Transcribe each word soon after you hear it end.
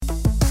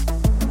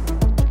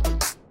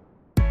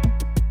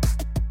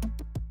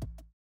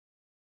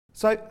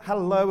So,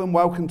 hello and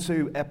welcome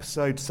to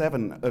episode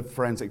 7 of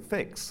Forensic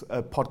Fix,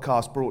 a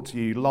podcast brought to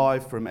you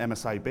live from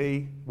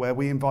MSAB, where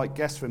we invite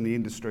guests from the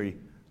industry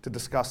to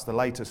discuss the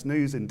latest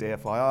news in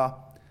DFIR,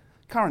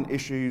 current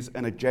issues,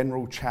 and a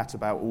general chat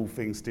about all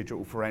things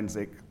digital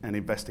forensic and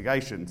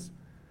investigations.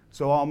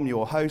 So I'm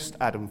your host,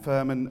 Adam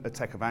Firman, a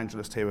Tech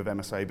Evangelist here with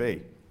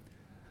MSAB.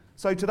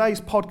 So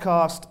today's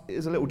podcast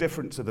is a little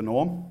different to the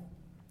norm.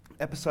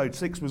 Episode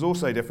 6 was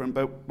also different,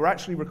 but we're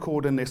actually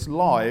recording this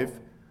live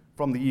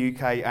from the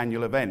UK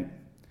annual event.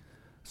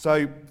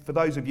 So for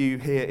those of you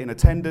here in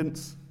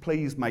attendance,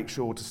 please make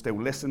sure to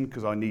still listen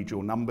because I need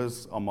your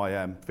numbers on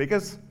my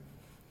figures.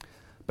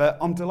 But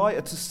I'm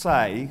delighted to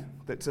say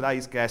that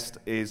today's guest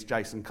is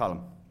Jason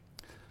Cullum.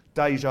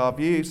 Deja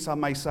vu,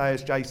 some may say,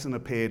 as Jason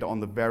appeared on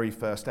the very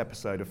first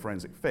episode of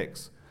Forensic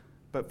Fix.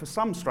 But for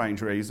some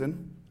strange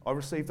reason, I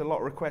received a lot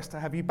of requests to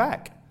have you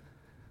back,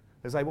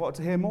 as they wanted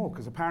to hear more,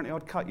 because apparently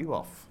I'd cut you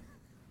off.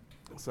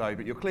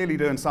 But you're clearly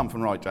doing something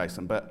right,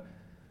 Jason. But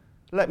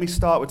let me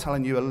start with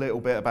telling you a little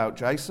bit about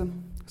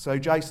Jason. So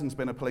Jason's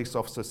been a police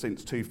officer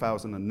since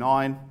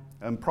 2009,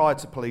 and prior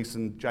to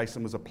policing,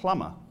 Jason was a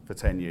plumber for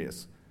 10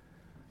 years.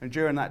 And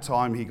during that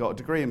time, he got a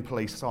degree in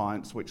police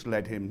science, which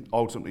led him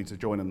ultimately to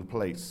joining the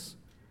police.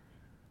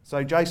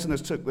 So Jason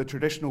has took the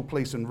traditional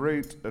policing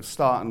route of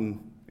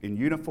starting in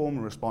uniform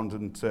and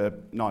responding to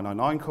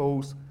 999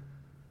 calls.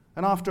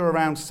 And after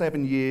around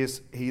 7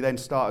 years, he then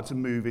started to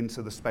move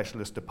into the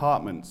specialist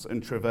departments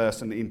and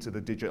traversing into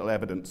the digital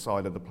evidence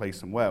side of the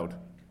policing world.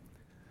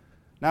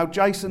 Now,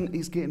 Jason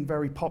is getting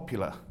very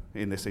popular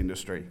in this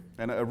industry.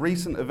 And at a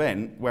recent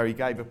event where he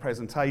gave a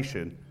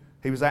presentation,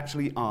 he was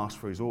actually asked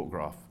for his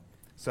autograph.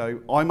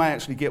 So I may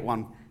actually get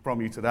one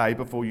from you today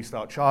before you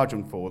start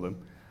charging for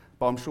them,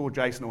 but I'm sure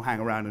Jason will hang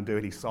around and do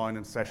any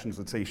signing sessions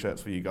and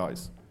t-shirts for you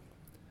guys.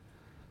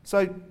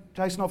 So,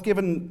 Jason, I've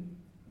given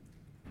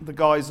the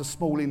guys a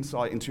small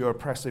insight into your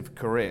impressive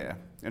career.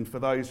 And for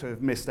those who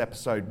have missed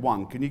episode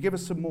 1, can you give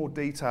us some more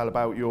detail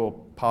about your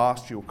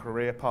past, your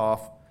career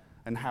path,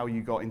 and how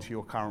you got into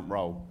your current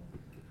role?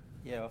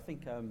 Yeah, I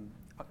think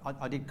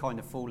I did kind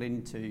of fall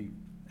into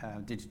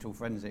digital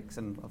forensics,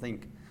 and I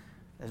think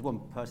there's one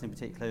person in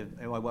particular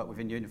who I work with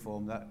in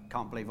uniform that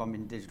can't believe I'm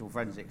in digital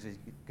forensics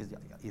because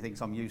he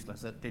thinks I'm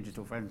useless at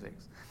digital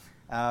forensics.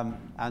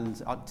 And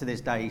to this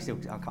day,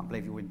 I can't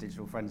believe you're in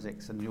digital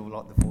forensics and you're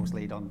like the force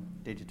lead on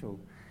digital.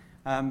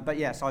 But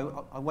yeah,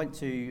 so I went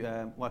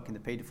to work in the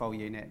paedophile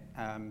unit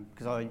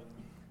because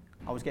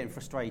I was getting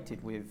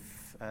frustrated with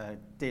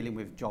dealing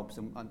with jobs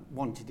and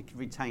wanted to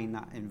retain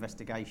that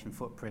investigation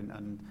footprint.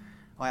 And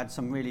I had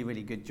some really,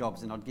 really good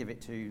jobs, and I'd give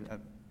it to a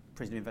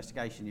prison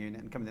investigation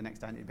unit, and come the next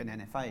day and it had been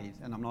NFA'd.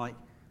 And I'm like,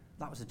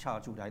 that was a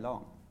charge all day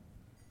long.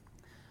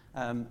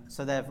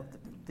 So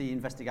the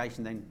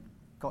investigation then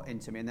got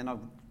into me, and then I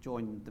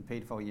joined the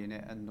paedophile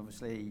unit, and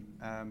obviously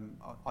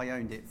I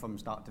owned it from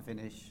start to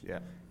finish. Yeah.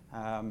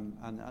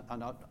 And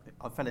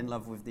I fell in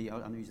love with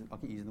I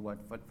keep using the word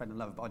fell in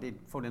love, but I did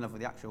fall in love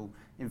with the actual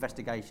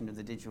investigation of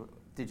the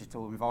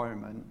digital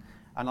environment,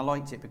 and I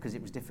liked it because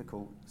it was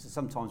difficult. So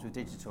sometimes with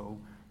digital,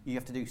 you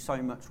have to do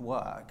so much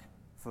work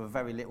for a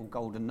very little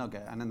golden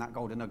nugget, and then that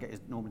golden nugget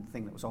is normally the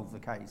thing that will solve the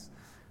case.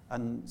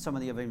 And some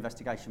of the other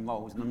investigation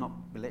roles, and I'm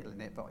not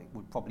belittling it, but it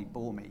would probably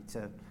bore me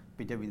to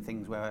be doing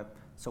things where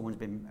someone's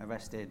been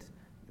arrested,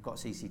 got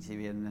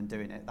CCTV and then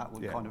doing it. That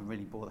would kind of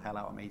really bore the hell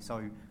out of me.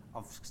 So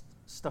I've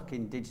stuck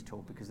in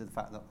digital because of the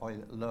fact that I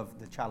love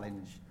the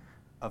challenge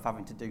of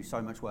having to do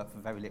so much work for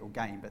very little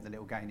gain, but the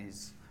little gain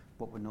is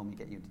what would normally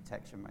get you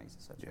detection rates,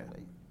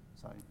 essentially.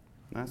 So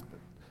that's good.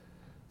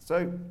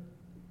 So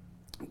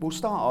we'll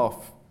start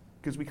off,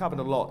 because we covered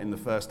a lot in the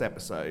first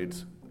episode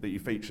that you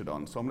featured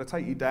on, so I'm going to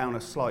take you down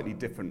a slightly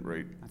different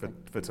route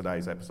for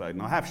today's episode,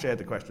 and I have shared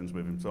the questions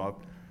with him, so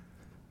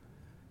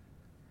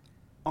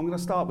I'm going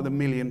to start with £1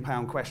 million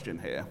question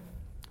here.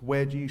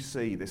 Where do you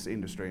see this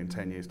industry in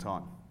 10 years'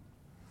 time?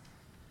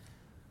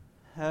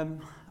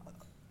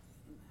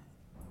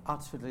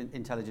 Artificial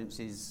intelligence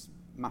is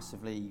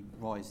massively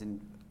rising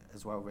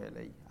as well,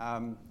 really.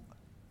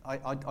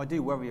 I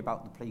do worry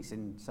about the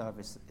policing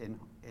service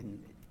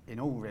in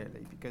all,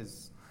 really,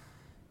 because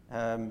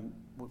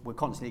we're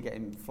constantly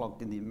getting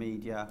flogged in the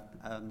media.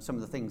 Some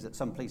of the things that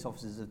some police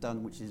officers have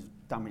done, which has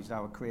damaged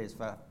our careers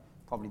for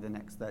probably the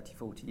next 30,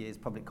 40 years,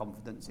 public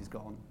confidence is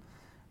gone.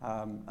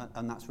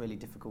 And that's really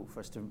difficult for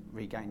us to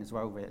regain as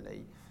well,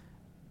 really.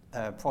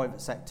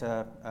 Private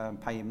sector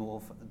paying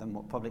more than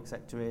what public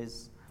sector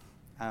is.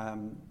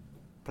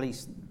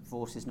 Police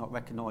force is not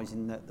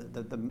recognising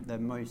that the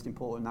most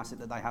important asset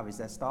that they have is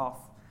their staff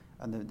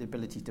and the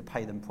ability to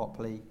pay them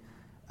properly.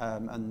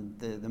 And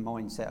the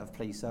mindset of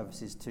police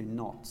services to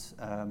not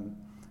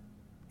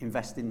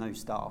invest in those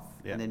staff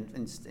and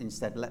then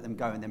instead let them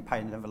go and then pay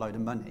another load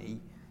of money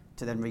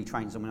to then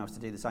retrain someone else to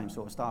do the same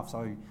sort of stuff.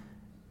 So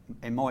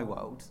in my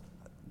world,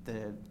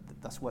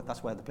 that's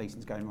where the policing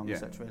is going wrong,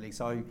 research, really.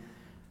 So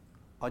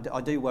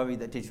I do worry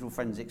that digital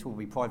forensics will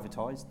be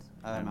privatised.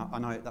 I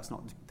know that's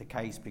not the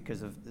case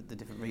because of the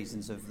different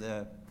reasons of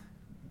the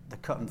the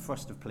cut and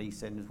thrust of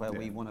policing is where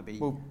we want to be.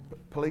 Well,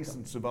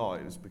 policing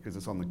survives because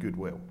it's on the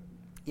goodwill.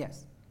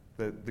 Yes.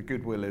 The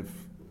goodwill of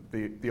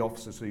the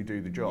officers who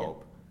do the job.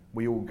 Yeah.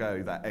 We all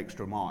go that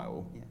extra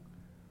mile. Yeah.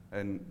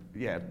 And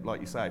yeah,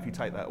 like you say, if you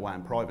take that away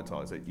and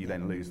privatise it, you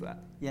then lose that.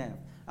 Yeah.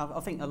 I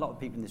think a lot of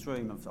people in this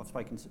room, I've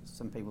spoken to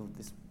some people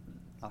this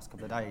last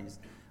couple of days,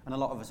 and a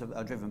lot of us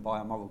are driven by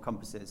our moral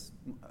compasses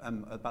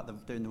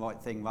about doing the right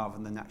thing rather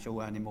than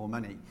actual earning more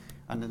money.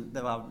 And then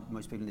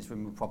most people in this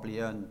room will probably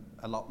earn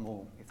a lot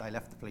more if they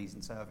left the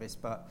policing service,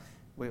 but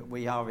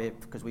we are here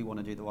because we want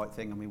to do the right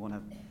thing and we want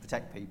to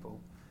protect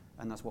people,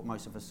 and that's what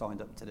most of us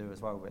signed up to do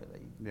as well,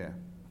 really. Yeah.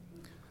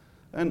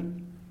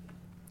 And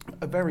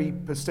a very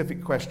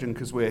specific question,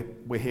 because we're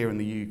here in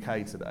the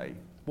UK today.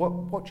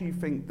 What do you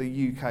think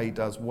the UK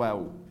does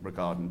well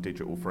regarding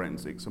digital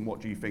forensics, and what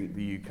do you think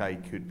the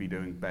UK could be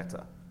doing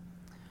better?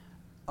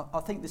 I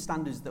think the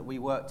standards that we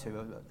work to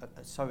are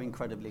so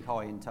incredibly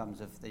high in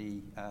terms of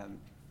the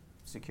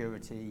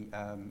security,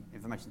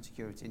 information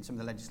security, and some of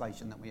the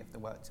legislation that we have to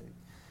work to.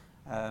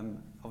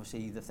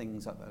 Obviously, the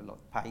things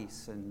like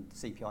PACE and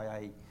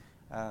CPIA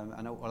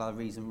and all other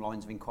reason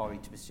lines of inquiry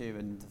to pursue,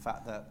 and the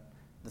fact that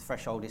the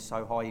threshold is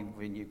so high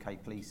within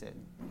UK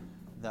policing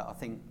that I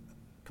think,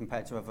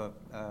 compared to other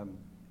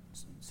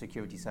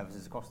security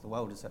services across the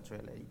world as such,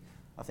 really,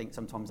 I think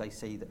sometimes they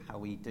see that how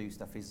we do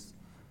stuff is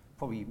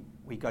probably,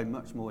 we go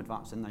much more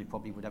advanced than they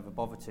probably would ever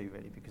bother to,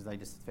 really, because they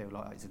just feel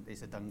like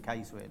it's a done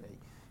case, really.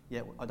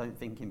 Yet I don't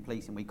think in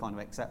policing we kind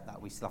of accept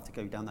that. We still have to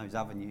go down those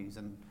avenues,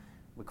 and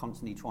we're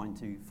constantly trying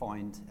to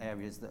find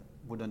areas that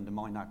would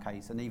undermine our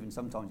case. And even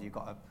sometimes you've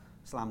got a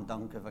slam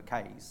dunk of a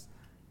case,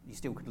 you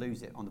still could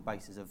lose it on the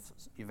basis of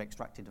you've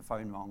extracted a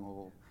phone wrong,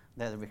 or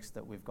they're the risks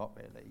that we've got,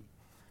 really.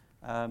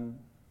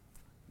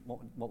 What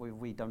have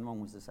we done wrong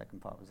was the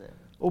second part, was it?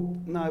 Well,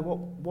 no,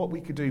 what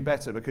we could do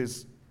better,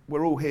 because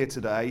we're all here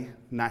today,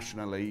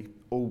 nationally,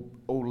 all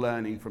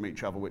learning from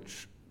each other,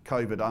 which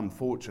COVID,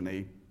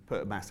 unfortunately,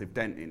 put a massive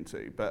dent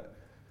into. But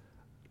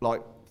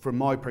like, from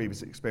my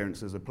previous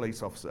experience as a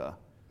police officer,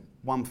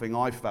 one thing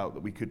I felt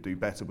that we could do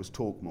better was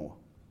talk more.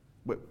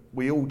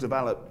 We all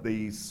develop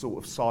these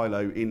sort of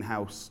silo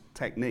in-house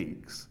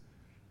techniques,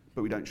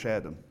 but we don't share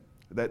them.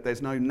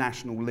 There's no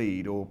national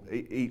lead, or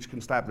each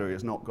constabulary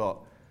has not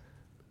got.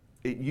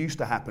 It used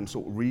to happen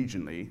sort of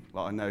regionally.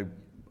 Like, I know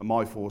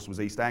my force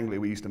was East Anglia.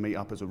 We used to meet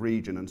up as a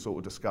region and sort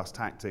of discuss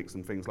tactics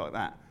and things like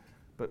that.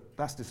 But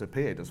that's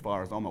disappeared as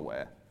far as I'm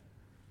aware.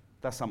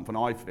 That's something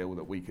I feel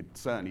that we could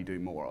certainly do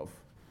more of.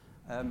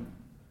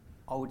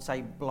 I would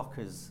say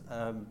blockers.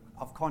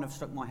 I've kind of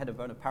stuck my head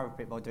above a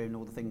parapet by doing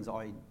all the things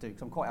I do,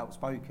 because I'm quite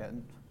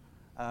outspoken,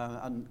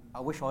 and I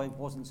wish I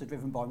wasn't so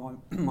driven by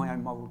my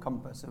own moral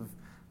compass of,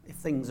 if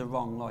things are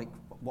wrong, like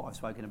what I've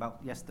spoken about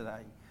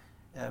yesterday,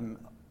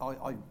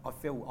 I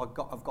feel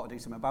I've got to do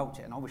something about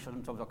it, and I wish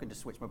sometimes I could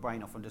just switch my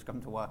brain off and just come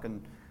to work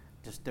and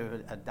just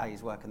do a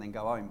day's work and then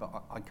go home,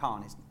 but I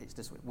can't. It's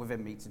just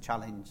within me to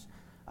challenge.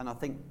 And I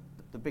think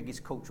the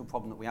biggest cultural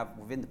problem that we have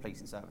within the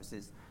policing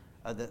services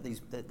that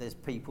there's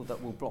people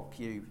that will block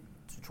you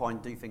to try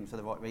and do things for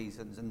the right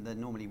reasons, and they're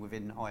normally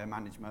within higher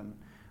management,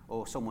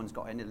 or someone's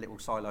got in a little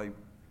silo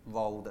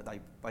role that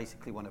they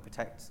basically want to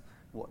protect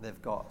what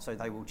they've got, so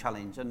they will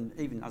challenge. And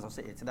even as I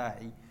sit here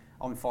today,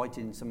 I'm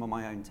fighting some of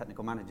my own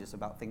technical managers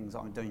about things that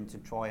I'm doing to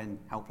try and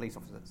help police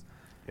officers.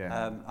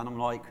 Yeah. And I'm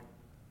like,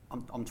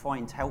 I'm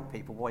trying to help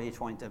people. Why are you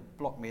trying to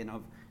block me?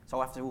 So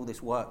I have to do all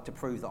this work to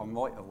prove that I'm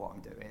right of what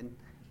I'm doing,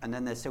 and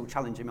then they're still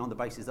challenging me on the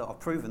basis that I've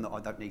proven that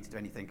I don't need to do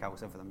anything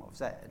else other than what I've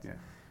said.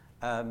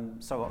 Yeah.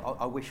 So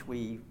I wish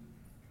we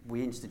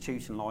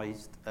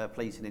institutionalised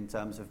policing in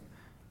terms of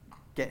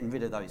getting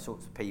rid of those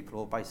sorts of people,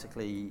 or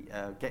basically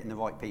getting the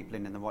right people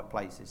in the right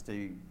places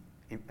to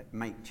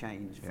make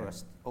change for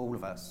us, all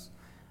of us.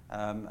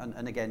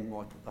 And again,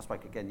 what I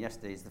spoke again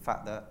yesterday is the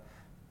fact that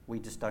we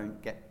just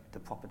don't get the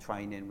proper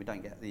training, we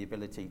don't get the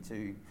ability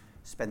to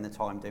spend the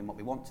time doing what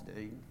we want to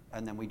do,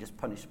 and then we just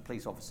punish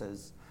police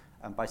officers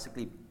and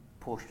basically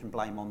push and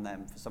blame on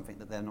them for something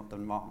that they're not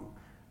done wrong.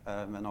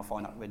 And I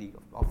find that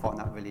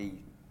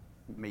really,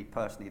 me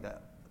personally,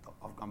 that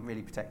I'm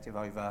really protective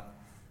over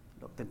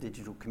the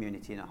digital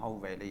community in a whole,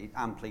 really,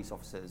 and police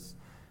officers,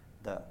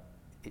 that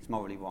it's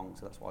morally wrong,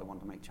 so that's why I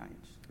want to make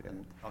change. Yeah.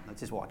 And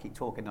this is why I keep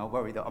talking. I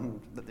worry that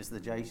this is the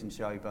Jason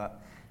show,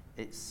 but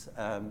it's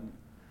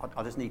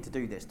I just need to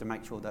do this to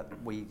make sure that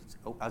we,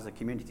 as a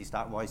community,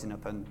 start rising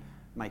up and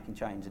making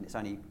change, and it's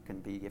only can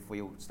be if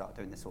we all start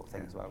doing this sort of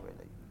thing as well,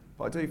 really.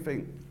 But I do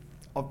think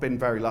I've been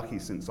very lucky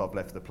since I've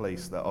left the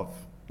police that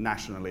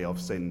nationally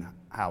I've seen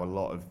how a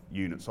lot of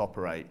units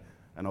operate,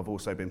 and I've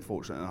also been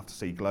fortunate enough to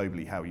see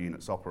globally how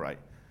units operate.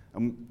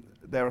 And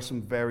there are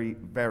some very,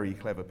 very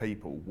clever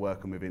people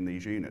working within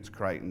these units,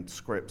 creating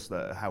scripts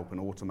that are helping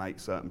automate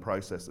certain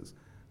processes.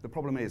 The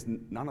problem is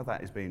none of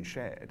that is being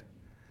shared.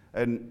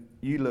 And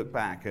you look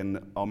back, and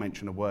I'll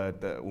mention a word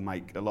that will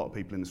make a lot of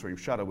people in this room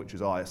shudder, which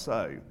is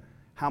ISO.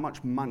 How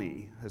much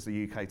money has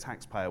the UK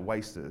taxpayer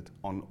wasted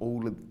on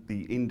all of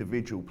the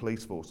individual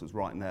police forces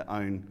writing their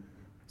own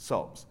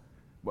SOPs?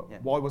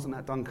 Why wasn't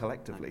that done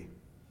collectively?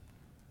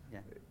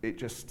 It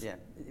just... Yeah,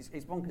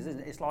 it's bonkers, isn't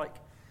it? It's like,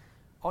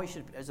 I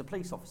should, as a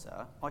police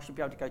officer, I should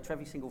be able to go to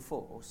every single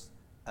force.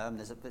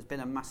 There's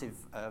been a massive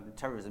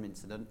terrorism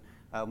incident.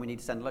 We need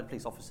to send a load of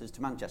police officers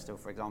to Manchester,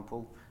 for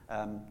example,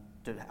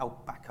 to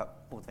help back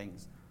up all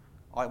things.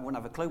 I wouldn't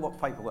have a clue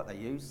what paperwork they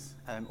use,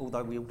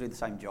 although we all do the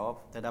same job.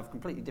 They'd have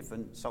completely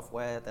different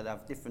software, they'd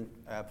have different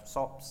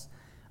SOPs.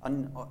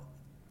 And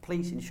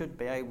policing should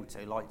be able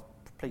to, like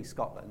Police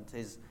Scotland,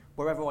 is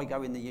wherever I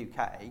go in the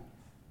UK,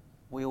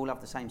 we all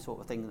have the same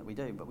sort of thing that we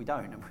do, but we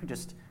don't. And we're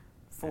just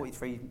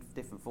 43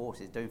 different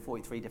forces doing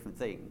 43 different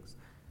things.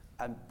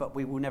 But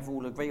we will never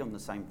all agree on the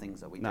same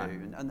things that we do.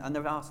 And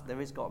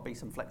there is got to be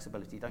some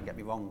flexibility, don't get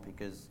me wrong,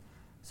 because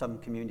some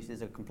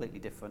communities are completely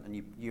different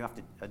and you have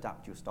to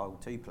adapt your style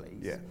to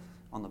police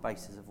on the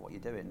basis of what you're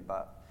doing.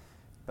 But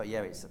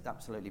yeah, it's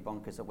absolutely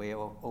bonkers that we're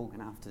all going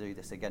to have to do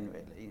this again,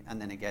 really, and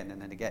then again,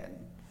 and then again.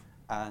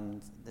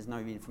 And there's no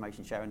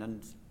information sharing,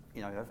 and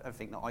you know,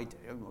 everything that I do,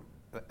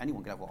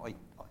 anyone can have what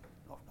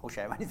I'll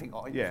share anything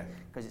I do,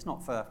 because it's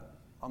not for,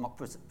 I'm not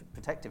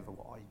protective of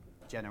what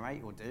I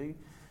generate or do.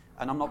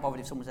 And I'm not bothered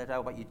if someone said,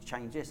 oh, but you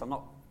change this. I'm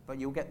not, but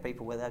you'll get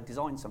people where they've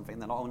designed something,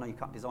 and they're like, oh no, you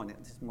can't design it,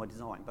 this is my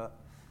design. But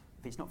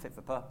if it's not fit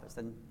for purpose,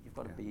 then you've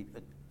got to be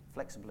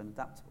flexible and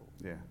adaptable.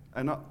 Yeah,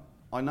 and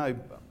I know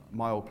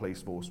my old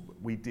police force,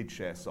 we did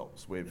share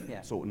SOPs with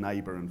sort of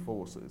neighbouring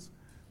forces,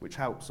 which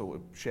helped sort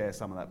of share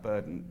some of that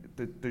burden.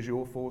 Does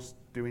your force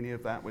do any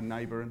of that with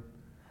neighbouring?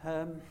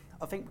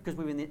 I think because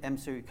we're in the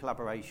MSU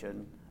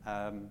collaboration,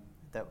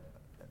 that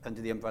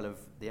under the umbrella of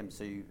the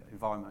MSU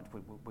environment,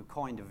 we're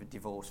kind of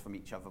divorced from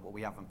each other, but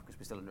we haven't, because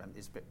we're still under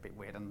it's a bit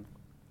weird and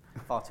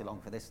far too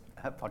long for this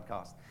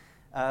podcast.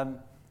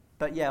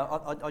 But yeah,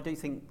 I do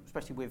think,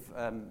 especially with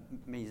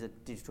me as a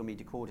digital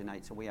media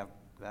coordinator, we have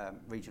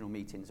regional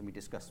meetings and we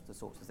discuss the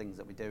sorts of things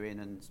that we're doing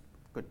and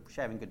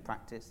sharing good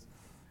practice.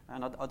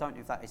 And I don't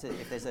know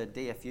if there's a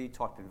DFU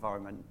type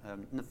environment,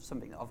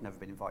 something that I've never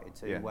been invited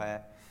to,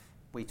 where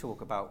we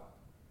talk about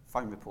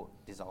phone report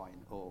design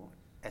or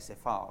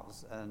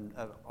SFRs. And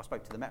I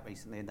spoke to the Met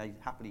recently, and they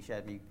happily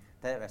shared me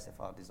their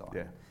SFR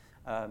design.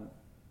 And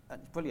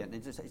it's brilliant.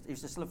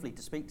 It's just lovely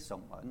to speak to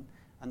someone,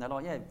 and they're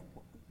like, yeah,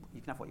 you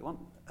can have what you want.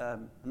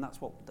 And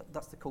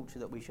that's the culture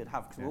that we should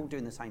have, because we're all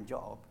doing the same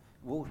job.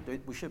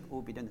 We should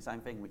all be doing the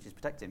same thing, which is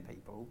protecting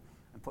people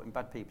and putting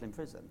bad people in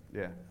prison.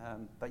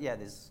 But yeah,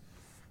 there's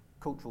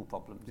cultural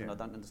problems, and I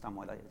don't understand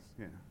why that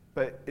is.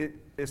 But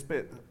it's a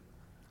bit,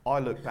 I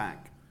look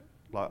back,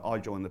 like I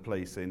joined the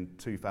police in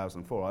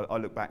 2004. I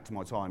look back to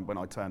my time when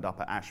I turned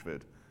up at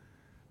Ashford,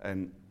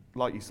 and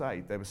like you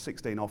say, there were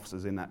 16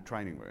 officers in that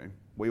training room.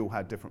 We all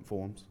had different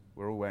forms.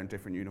 We're all wearing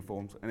different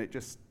uniforms, and it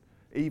just,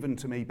 even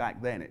to me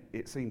back then,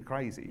 it seemed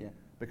crazy.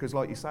 Because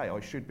like you say, I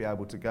should be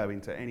able to go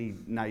into any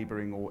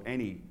neighbouring or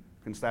any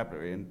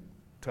constabulary and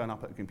turn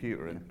up at a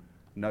computer and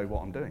know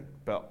what I'm doing.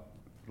 But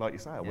like you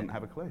say, I wouldn't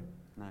have a clue.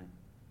 No.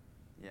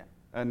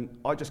 And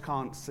I just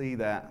can't see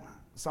that.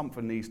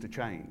 Something needs to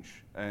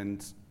change.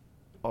 And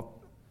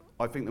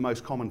I think the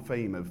most common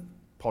theme of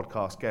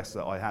podcast guests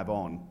that I have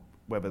on,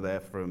 whether they're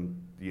from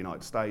the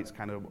United States,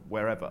 Canada,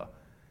 wherever,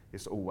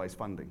 is always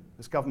funding.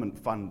 It's government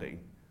funding,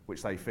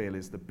 which they feel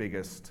is the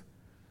biggest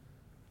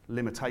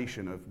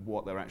limitation of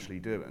what they're actually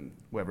doing,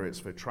 whether it's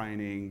for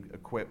training,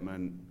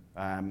 equipment,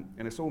 and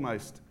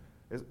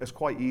it's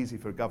quite easy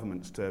for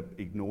governments to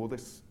ignore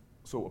this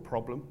sort of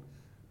problem,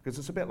 because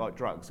it's a bit like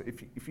drugs.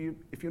 If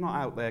you're not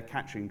out there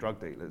catching drug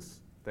dealers,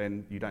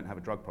 then you don't have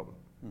a drug problem.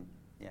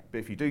 But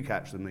if you do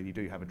catch them, then you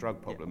do have a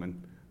drug problem.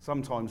 And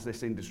sometimes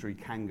this industry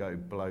can go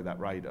below that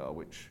radar,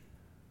 which,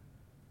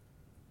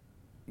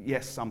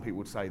 yes, some people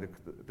would say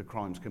the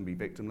crimes can be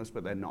victimless,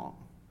 but they're not.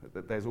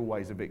 There's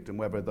always a victim.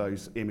 Whether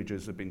those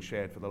images have been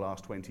shared for the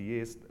last 20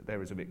 years,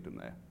 there is a victim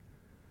there.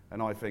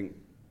 And I think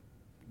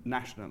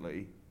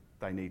nationally,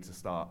 they need to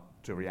start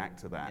to react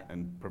to that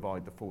and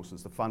provide the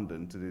forces the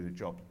funding to do the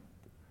job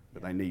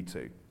that they need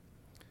to.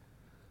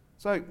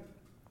 So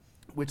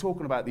we're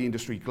talking about the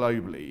industry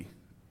globally,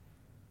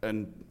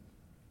 and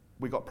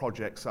we've got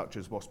projects such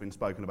as what's been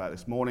spoken about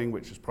this morning,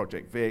 which is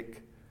Project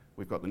Vic.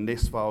 We've got the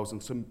NIST files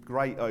and some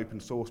great open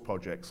source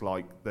projects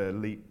like the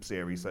LEAP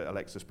series that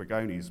Alexis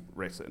Bragoni's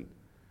written.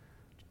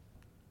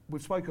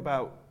 We've spoke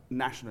about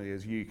nationally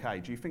as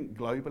UK. Do you think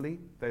globally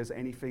there's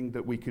anything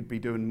that we could be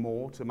doing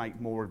more to make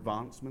more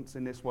advancements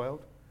in this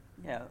world?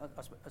 Yeah,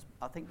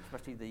 I think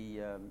especially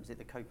is it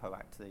the COPO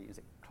Act, is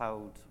it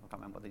cloud, I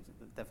can't remember what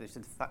the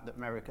definition, the fact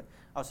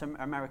that some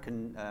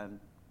American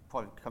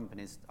private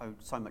companies own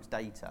so much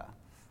data,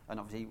 and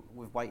obviously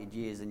we've waited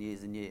years and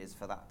years and years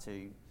for that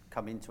to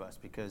come into us,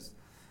 because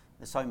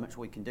there's so much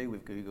we can do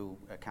with Google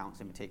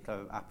accounts in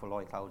particular, Apple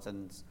iClouds,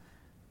 and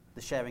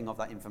the sharing of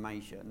that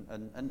information,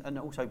 and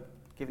also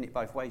giving it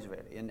both ways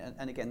really.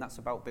 And again, that's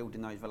about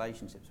building those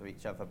relationships with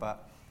each other.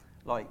 But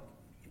like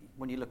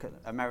when you look at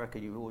America,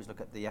 you always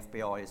look at the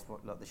FBI as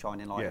like the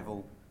shining light of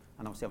all.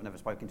 And obviously I've never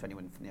spoken to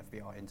anyone from the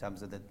FBI in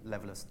terms of the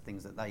level of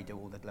things that they do,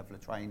 or the level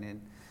of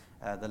training,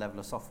 the level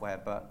of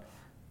software. But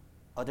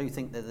I do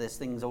think that there's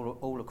things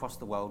all across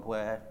the world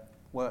where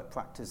work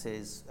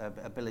practices,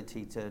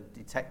 ability to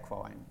detect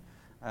crime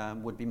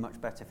would be much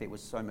better if it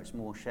was so much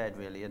more shared,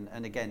 really.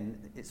 And again,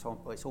 it's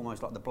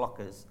almost like the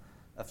blockers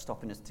of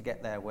stopping us to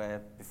get there,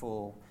 where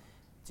before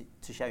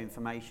to share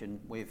information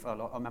with, I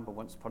remember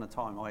once upon a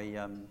time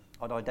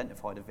I'd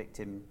identified a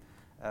victim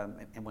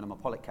in one of my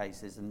pilot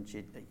cases, and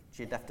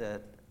she'd left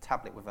a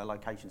tablet with her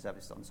location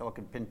service on, so I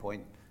could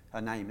pinpoint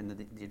her name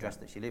and the address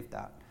that she lived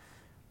at.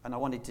 And I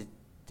wanted to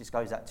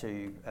disclose that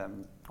to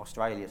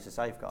Australia to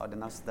safeguard,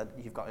 and that's that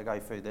you've got to go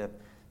through the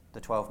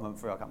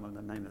 12-month route. I can't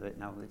remember the name of it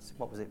now.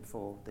 What was it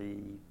before?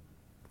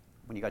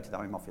 When you go to the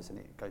Home Office and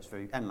it goes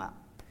through NLAP.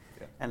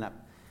 Yeah. NLAP.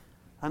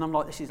 And I'm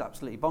like, this is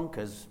absolutely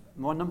bonkers.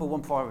 My number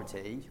one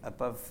priority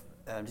above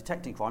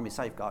detecting crime is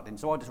safeguarding.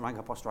 So I just rang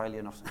up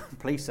Australian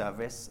Police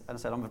Service and I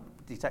said, I'm a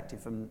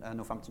detective from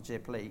Northamptonshire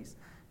Police.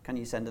 Can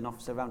you send an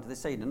officer around to the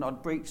scene? And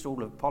I'd breached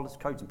all of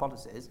codes and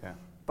policies,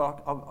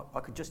 but I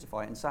could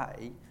justify it and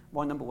say,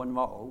 my number one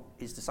role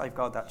is to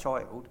safeguard that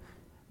child.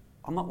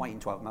 I'm not waiting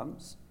 12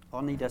 months.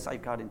 I need a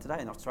safeguarding today.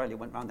 And Australia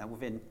went round there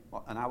within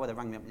an hour. They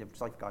rang me up with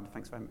safeguarding.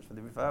 Thanks very much for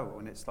the referral.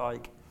 And it's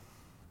like,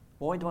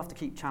 why do I have to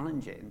keep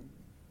challenging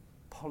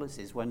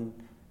policies when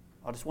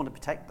I just want to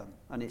protect them?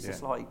 And it's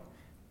just like,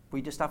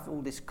 we just have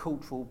all this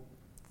cultural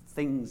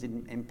things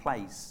in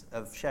place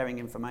of sharing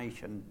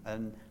information,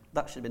 and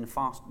that should have been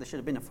there should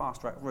have been a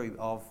fast track route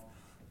of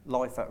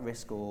life at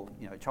risk, or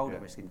child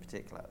at risk in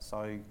particular. So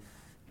I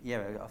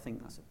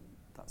think that's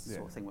the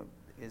sort of thing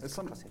is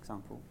a classic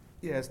example.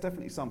 Yeah, it's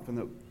definitely something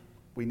that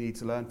we need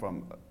to learn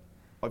from.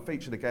 I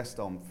featured a guest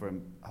on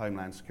from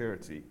Homeland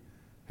Security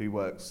who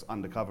works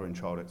undercover in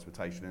child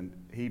exploitation, and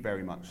he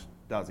very much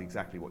does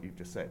exactly what you've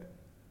just said.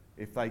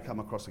 If they come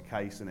across a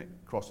case and it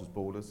crosses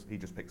borders, he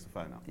just picks the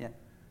phone up. Yeah.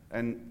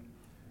 And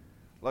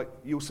like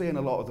you'll see in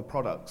a lot of the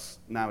products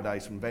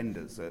nowadays from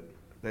vendors that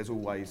there's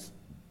always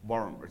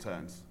warrant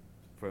returns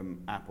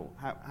from Apple.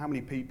 How many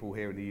people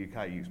here in the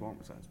UK use warrant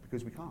returns?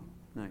 Because we can't.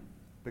 No.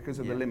 Because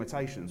of the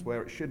limitations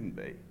where it shouldn't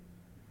be.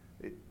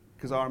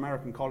 Because our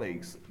American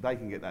colleagues, they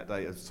can get that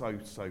data so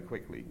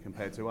quickly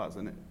compared to us,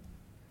 and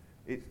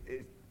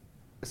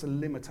it's a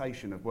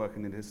limitation of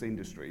working in this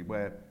industry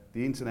where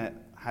the internet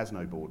has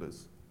no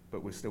borders,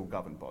 but we're still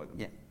governed by them.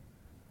 Yeah.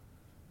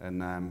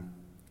 And I'm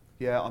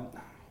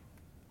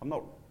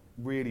not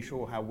really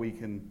sure how we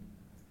can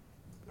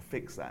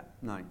fix that.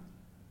 No.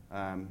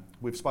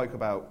 We've spoke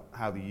about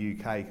how the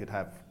UK could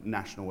have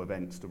national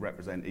events to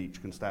represent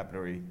each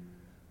constabulary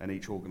and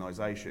each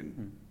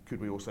organisation.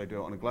 Could we also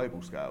do it on a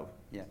global scale?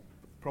 Yeah.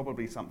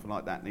 Probably something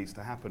like that needs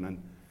to happen.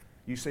 And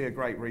you see a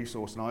great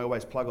resource, and I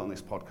always plug on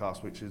this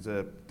podcast, which is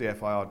a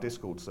DFIR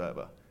Discord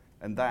server.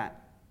 And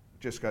that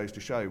just goes to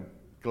show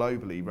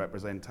globally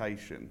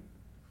representation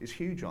is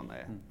huge on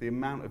there. The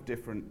amount of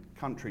different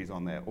countries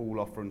on there all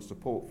offering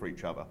support for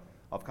each other.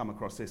 I've come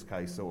across this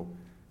case or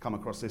come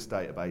across this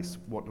database,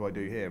 what do I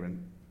do here?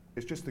 And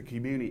it's just the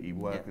community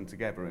working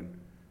together, and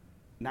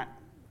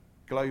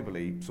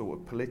globally, sort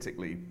of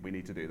politically, we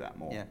need to do that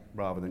more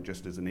rather than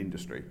just as an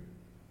industry.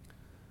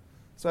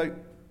 So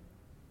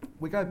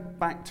we go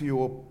back to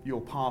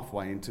your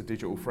pathway into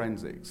digital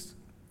forensics.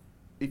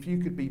 If you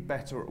could be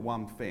better at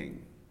one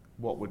thing,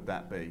 what would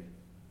that be?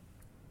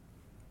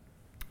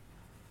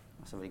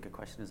 That's a really good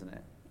question, isn't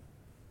it?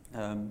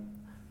 I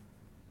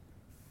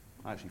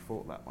actually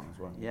thought that one as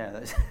well.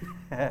 Yeah.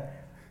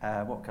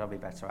 What could I be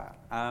better at?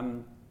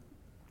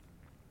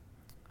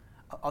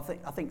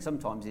 I think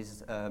sometimes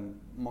is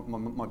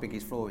my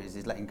biggest flaw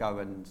is letting go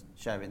and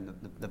sharing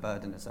the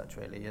burden as such,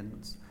 really.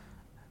 And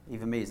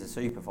even me as a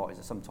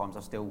supervisor, sometimes I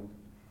still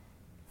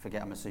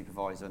forget I'm a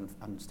supervisor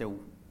and still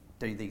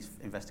do these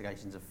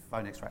investigations of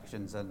phone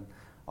extractions. And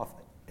I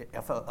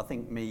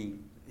think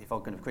if I'm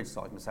going to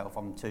criticise myself,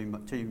 I'm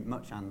too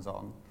much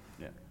hands-on.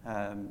 Yeah.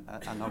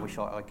 And I wish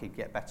I could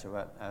get better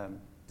at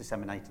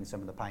disseminating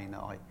some of the pain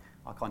that I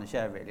kind of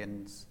share, really.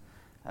 And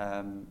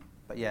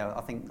but yeah,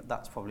 I think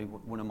that's probably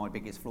one of my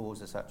biggest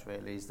flaws as such,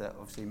 really, is that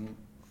obviously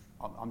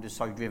I'm just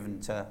so driven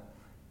to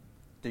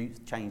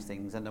change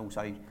things, and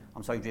also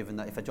I'm so driven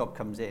that if a job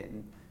comes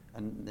in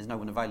and there's no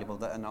one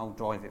available, and I'll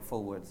drive it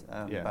forward,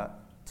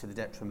 but to the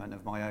detriment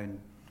of my own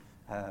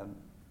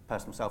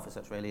personal self as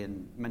such, really.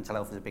 And mental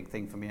health is a big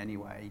thing for me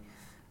anyway,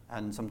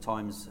 and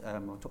sometimes I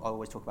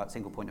always talk about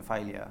single point of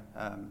failure,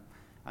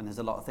 and there's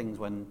a lot of things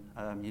when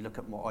you look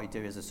at what I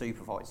do as a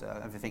supervisor,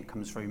 everything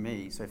comes through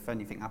me, so if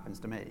anything happens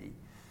to me,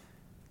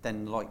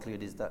 then the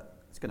likelihood is that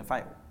it's going to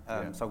fail.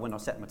 So when I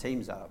set my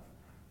teams up,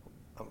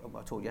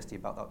 I talked yesterday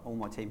about that all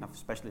my team have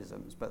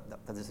specialisms,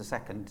 but there's a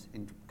second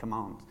in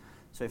command.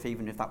 So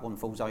even if that one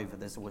falls over,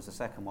 there's always a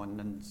second one,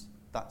 and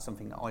that's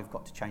something that I've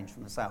got to change for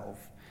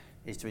myself,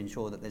 is to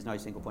ensure that there's no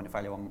single point of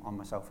failure on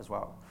myself as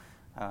well,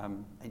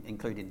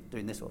 including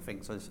doing this sort of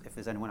thing. So if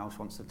there's anyone else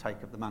wants to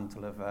take up the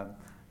mantle of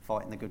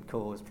fighting the good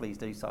cause, please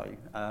do so.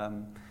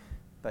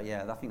 But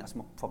yeah, I think that's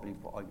probably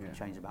what I would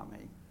change about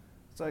me.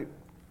 So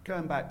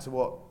going back to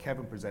what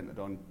Kevin presented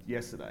on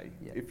yesterday,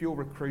 if you're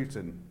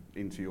recruiting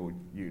into your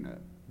unit,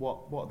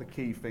 what are the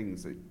key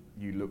things that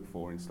you look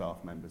for in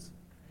staff members?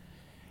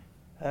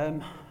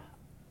 I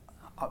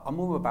I'm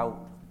more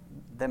about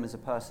them as a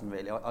person,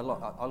 really. I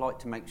like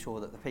to make sure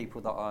that the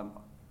people that I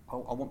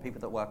want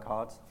people that work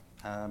hard.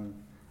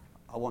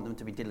 I want them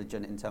to be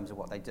diligent in terms of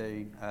what they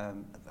do.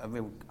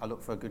 I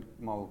look for a good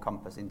moral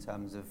compass in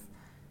terms of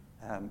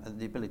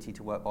the ability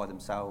to work by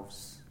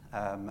themselves.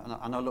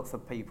 And I look for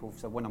people,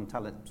 so when I'm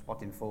talent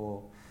spotting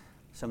for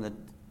some of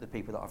the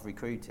people that I've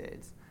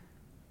recruited,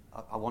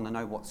 I want to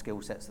know what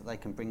skill sets that they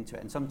can bring to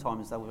it. And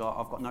sometimes I've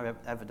got no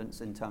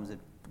evidence in terms of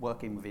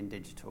working within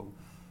digital.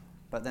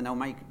 But then I'll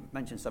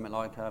mention something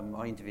like,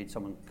 I interviewed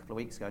someone a couple of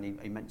weeks ago and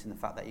he mentioned the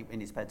fact that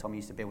in his spare time he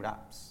used to build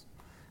apps.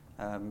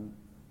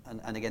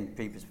 And again,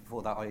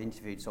 before that I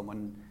interviewed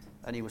someone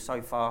and he was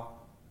so far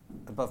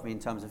above me in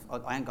terms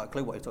of, I ain't got a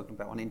clue what he was talking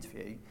about on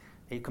interview.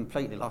 He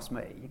completely lost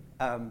me.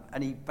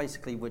 And he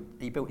basically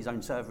he built his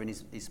own server in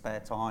his spare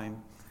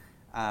time.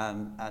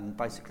 And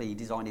basically he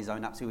designed his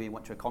own apps. So he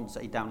went to a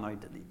concert, he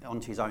downloaded it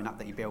onto his own app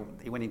that he built.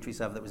 He went into his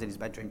server that was in his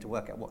bedroom to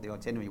work out what the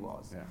itinerary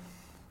was.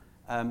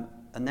 Yeah.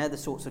 And they're the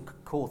sorts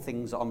of core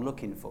things that I'm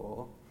looking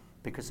for,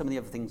 because some of the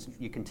other things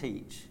you can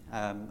teach,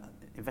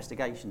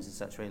 investigations and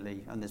such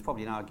really, and there's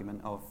probably an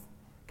argument of,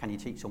 can you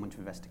teach someone to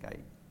investigate?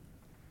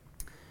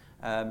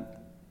 And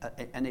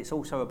it's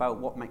also about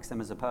what makes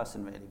them as a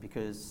person really,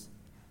 because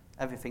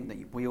everything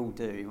that we all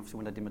do, obviously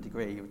when I did my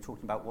degree, you were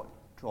talking about what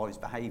drives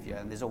behaviour,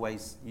 and there's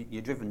always,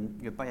 your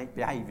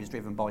behaviour is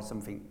driven by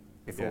something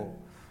before,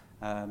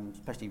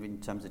 especially in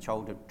terms of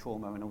childhood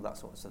trauma and all that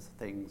sorts of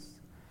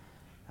things.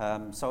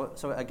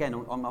 So again,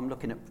 I'm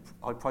looking at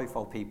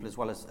high-profile people as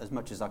well as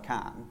much as I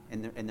can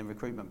in the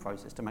recruitment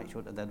process to make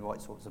sure that they're the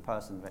right sorts of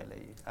person,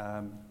 really.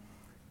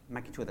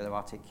 Making sure that they're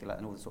articulate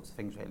and all the sorts of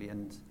things, really.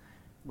 And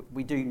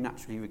we do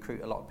naturally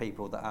recruit a lot of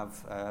people that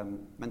have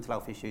mental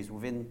health issues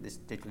within this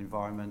digital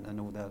environment and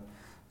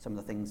some of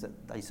the things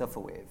that they suffer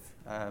with.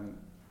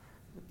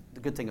 The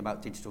good thing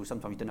about digital,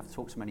 sometimes you don't have to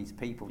talk to many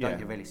people, don't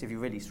you, really? So if you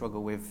really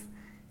struggle with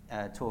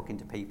talking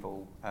to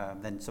people,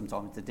 then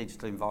sometimes the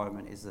digital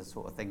environment is the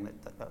sort of thing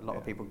that a lot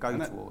of people go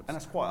towards. And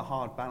that's quite a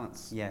hard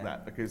balance,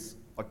 that, because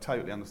I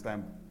totally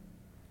understand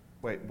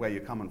where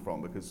you're coming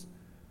from, because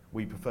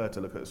we prefer to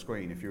look at a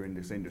screen if you're in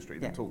this industry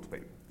than talk to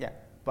people. Yeah.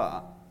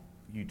 But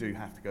you do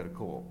have to go to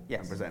court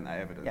and present that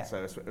evidence. Yeah.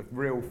 So it's a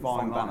real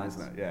fine line,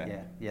 isn't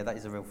it? Yeah, that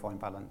is a real fine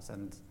balance.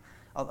 And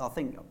I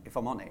think, if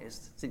I'm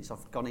honest, since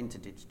I've gone into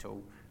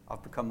digital,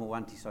 I've become more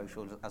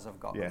antisocial as I've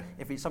got. Yeah.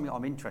 If it's something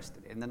I'm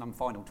interested in, then I'm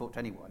fine, I'll talk to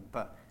anyone.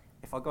 But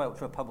if I go out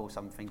to a pub or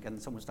something and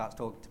someone starts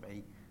talking to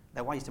me,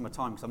 they're wasting my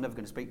time because I'm never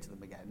going to speak to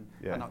them again.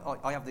 Yeah. And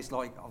I have this,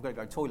 like, I've got to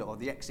go to the toilet, or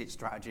the exit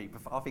strategy.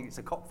 I think it's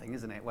a cop thing,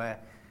 isn't it? Where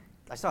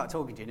they start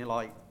talking to you and you're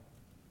like,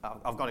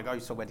 I've got to go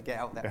somewhere to get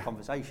out that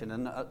conversation.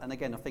 And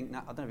again, I think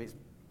that, I don't know if it's,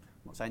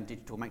 I'm not saying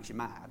digital makes you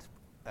mad,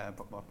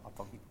 but I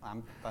probably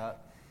am,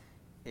 but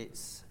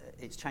it's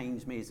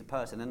changed me as a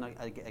person. And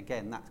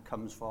again, that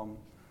comes from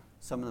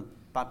some of the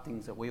bad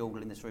things that we all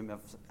in this room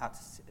have had to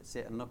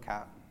sit and look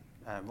at,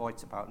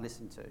 write about,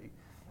 listen to,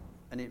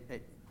 and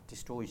it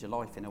destroys your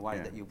life in a way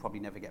that you'll probably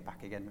never get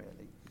back again,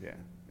 really. Yeah,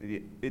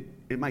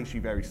 it makes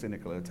you very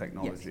cynical of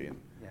technology.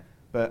 Yes.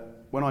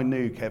 But when I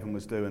knew Kevin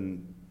was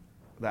doing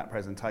that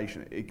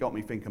presentation, it got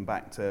me thinking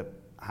back to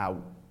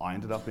how I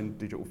ended up in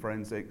digital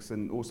forensics,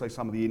 and also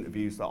some of the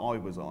interviews that I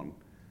was on.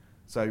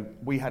 So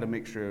we had a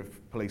mixture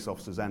of police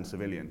officers and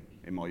civilian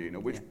in my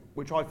unit,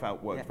 which I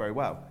felt worked very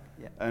well.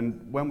 Yeah.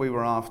 And when we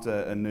were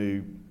after a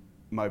new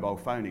mobile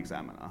phone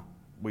examiner,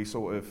 we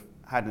sort of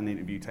had an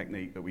interview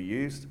technique that we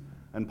used,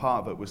 and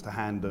part of it was to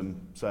hand them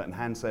certain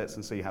handsets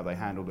and see how they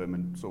handled them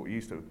and sort of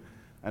used to them.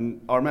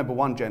 And I remember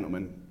one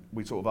gentleman,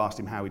 we sort of asked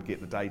him how he'd get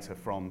the data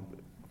from,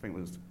 I think it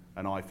was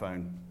an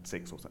iPhone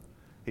 6 or something.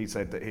 He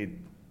said that he'd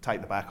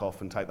take the back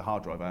off and take the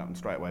hard drive out, and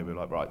straight away we were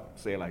like, right,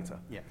 see you later.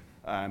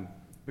 Yeah.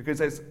 Because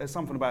there's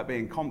something about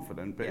being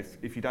confident, but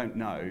if you don't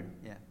know,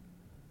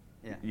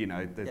 you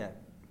know,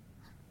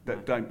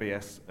 don't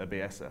BS a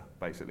BSer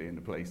basically in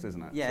the police,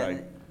 isn't it?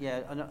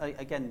 Yeah, and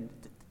again,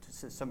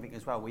 something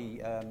as well.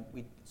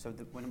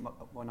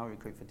 When I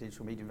recruit for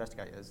digital media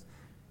investigators,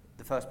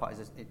 the first part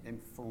is an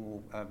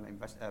informal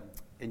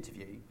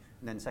interview,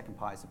 and then the second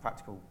part is a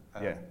practical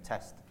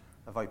test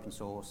of open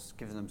source,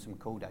 giving them some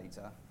cool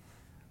data.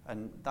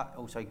 And that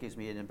also gives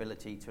me an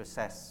ability to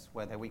assess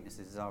where their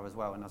weaknesses are as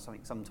well. And I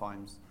think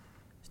sometimes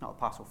it's not a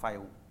pass or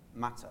fail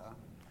matter,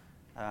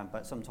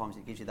 but sometimes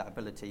it gives you that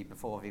ability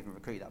before I've even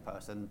recruited that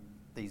person,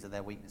 these are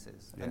their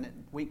weaknesses. Yeah.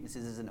 And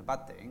weaknesses isn't a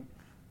bad thing.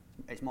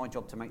 It's my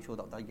job to make sure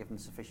that they give them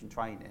sufficient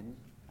training,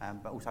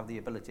 but also have the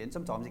ability. And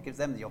sometimes it gives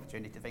them the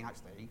opportunity to think,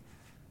 actually,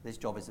 this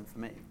job isn't for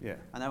me. Yeah.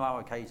 And there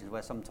are occasions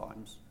where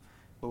sometimes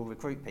we'll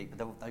recruit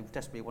people, they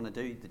desperately want to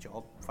do the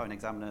job, phone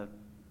examiner,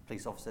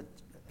 police officer,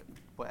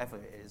 whatever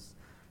it is.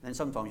 And then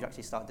sometimes you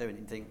actually start doing it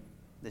and think,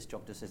 this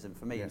job just isn't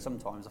for me. Yeah. And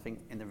sometimes I think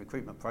in the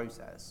recruitment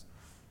process,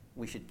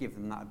 we should give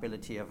them that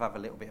ability of have a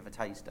little bit of a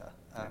taster,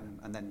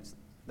 and then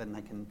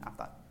they can have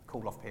that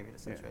cool-off period,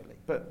 essentially. Yeah.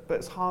 But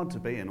it's hard to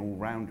be an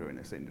all-rounder in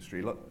this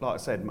industry. Like I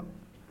said,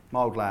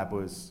 Mild Lab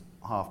was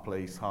half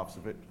police, half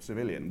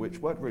civilian, which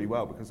worked really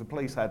well because the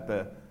police had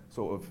the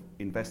sort of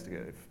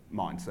investigative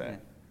mindset. Yeah.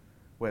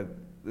 where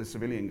the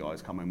civilian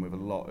guys come in with a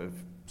lot of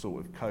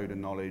sort of code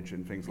and knowledge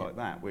and things like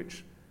that,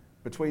 which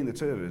between the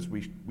two of us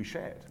we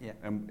shared,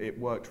 and it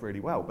worked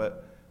really well.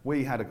 But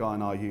we had a guy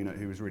in our unit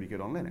who was really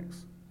good on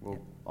Linux. Well,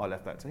 I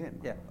left that to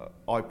him.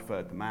 I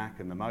preferred the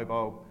Mac and the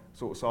mobile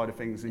sort of side of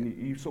things, and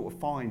you sort of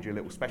find your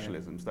little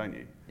specialisms, don't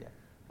you?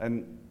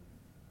 And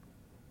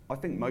I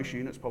think most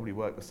units probably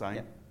work the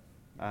same.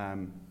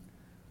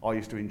 I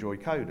used to enjoy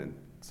coding,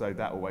 so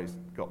that always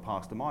got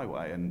passed to my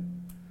way, and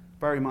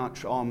very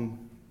much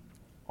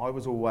I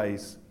was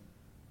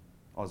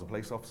a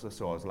police officer,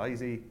 so I was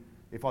lazy.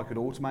 If I could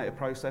automate a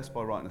process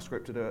by writing a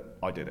script to do it,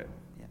 I did it.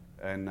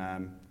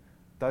 And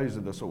those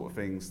are the sort of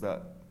things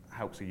that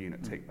helps a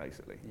unit tick,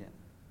 basically.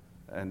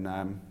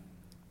 And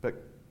but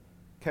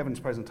Kevin's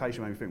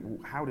presentation made me think, well,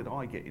 how did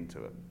I get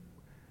into it?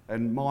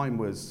 And mine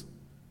was,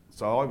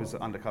 so I was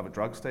an undercover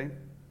drugs team,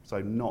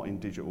 so not in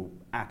digital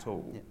at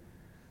all.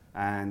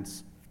 And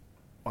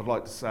I'd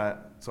like to say,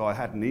 so I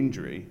had an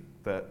injury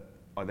that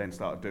I then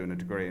started doing a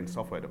degree in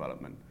software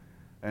development.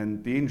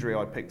 And the injury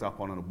I picked up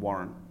on a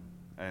warrant,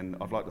 and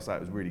I'd like to say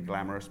it was really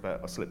glamorous,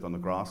 but I slipped on the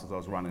grass as I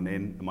was running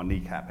in, and my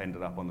kneecap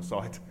ended up on the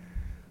side.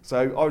 So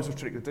I was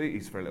restricted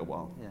duties for a little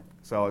while.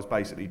 So I was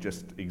basically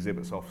just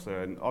exhibits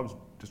officer, and I was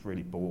just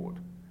really bored.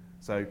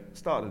 So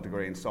started a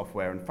degree in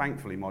software, and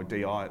thankfully my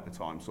DI at the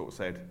time sort of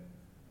said,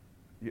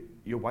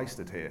 you're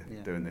wasted here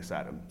doing this,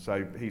 Adam.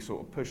 So he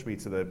sort of pushed me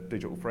to the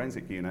digital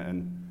forensic unit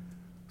and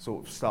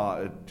sort of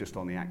started just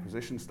on the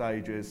acquisition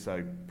stages,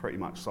 so pretty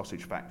much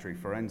sausage factory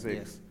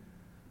forensics.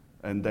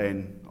 And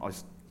then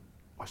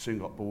I soon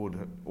got bored,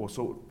 or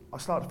I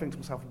started to think to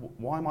myself,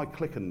 why am I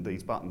clicking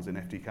these buttons in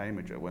FTK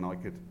Imager when I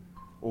could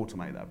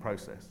automate that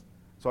process?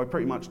 So I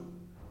pretty much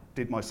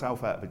did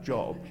myself out of a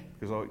job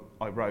because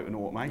I wrote an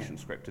automation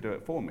script to do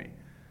it for me.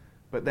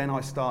 But then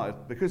I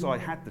started, because I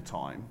had the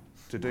time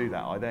to do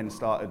that, I then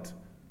started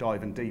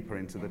diving deeper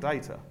into the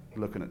data,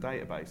 looking at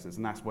databases,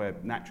 and that's where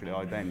naturally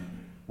I then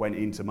went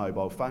into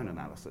mobile phone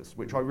analysis,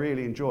 which I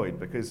really enjoyed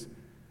because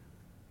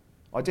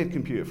I did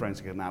computer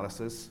forensic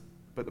analysis,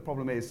 but the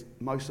problem is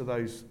most of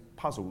those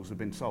puzzles have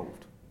been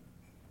solved.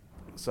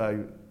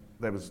 So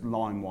there was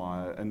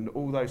LimeWire and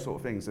all those sort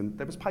of things, and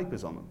there was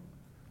papers on them.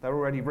 They're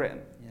already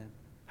written.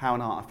 How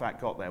an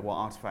artifact got there, what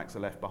artifacts are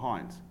left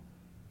behind.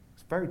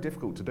 It's very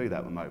difficult to do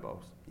that with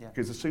mobiles,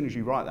 because as soon as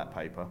you write that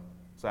paper,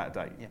 it's out of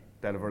date.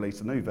 They'll have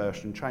released a new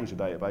version, change the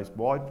database.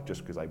 Why?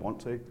 Just because they want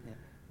to,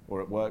 or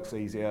it works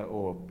easier,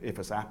 or if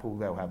it's Apple,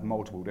 they'll have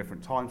multiple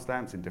different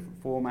timestamps in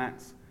different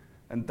formats,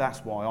 and that's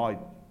why I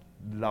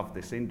love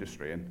this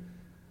industry.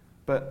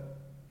 But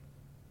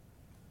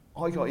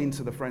I got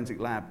into the forensic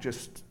lab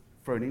just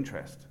for an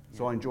interest,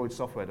 so I enjoyed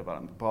software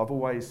development, but I've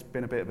always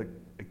been a bit of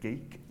a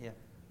geek.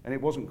 And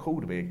it wasn't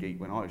cool to be a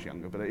geek when I was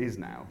younger, but it is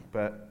now.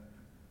 But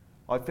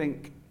I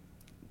think,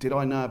 did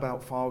I know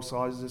about file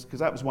sizes?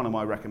 Because that was one of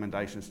my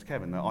recommendations to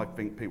Kevin, that I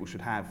think people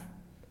should have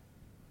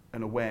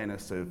an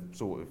awareness of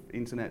sort of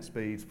internet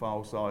speeds,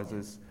 file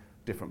sizes,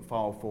 different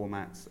file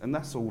formats, and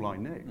that's all I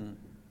knew.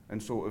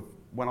 And sort of,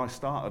 when I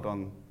started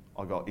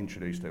I got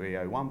introduced to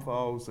EO1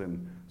 files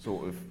and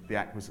sort of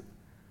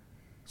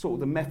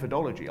the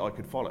methodology I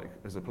could follow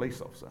as a police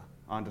officer.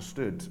 I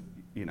understood,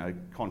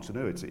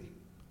 continuity.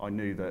 I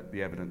knew that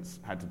the evidence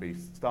had to be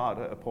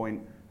started at a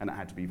point and it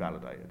had to be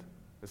validated.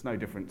 It's no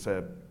different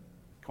to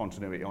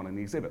continuity on an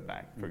exhibit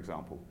bag, for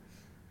example.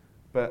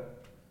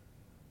 But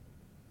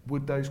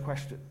would those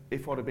questions,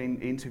 if I'd have been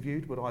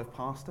interviewed, would I have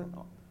passed it?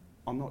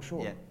 I'm not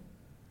sure.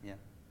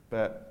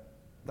 But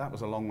that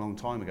was a long, long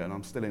time ago, and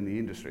I'm still in the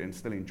industry and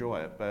still enjoy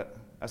it. But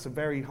that's a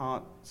very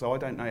hard, so I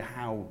don't know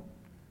how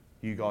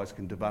you guys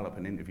can develop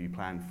an interview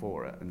plan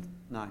for it.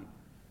 No.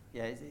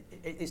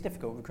 It's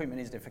difficult. Recruitment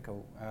is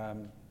difficult.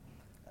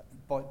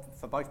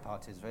 For both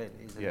parties,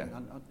 really.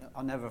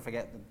 I'll never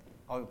forget that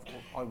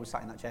I was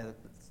sat in that chair,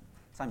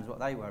 same as what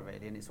they were,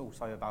 really, and it's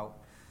also about,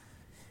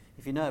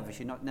 if you're nervous,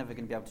 you're never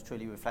going to be able to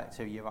truly reflect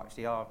who you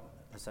actually are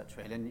as such,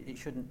 really, and it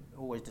shouldn't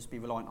always just be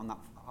reliant on that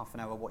half an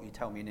hour what you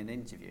tell me in an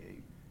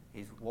interview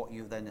is what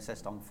you've then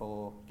assessed on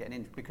for getting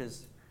in,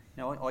 because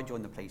I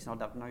joined the police and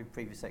I'd have no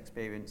previous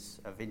experience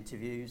of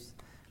interviews.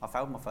 I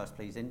failed my first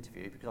police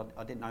interview because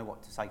I didn't know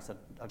what to say, so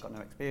I got no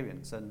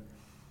experience, and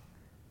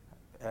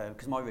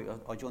because my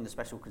route, I joined the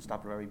Special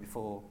Constabulary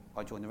before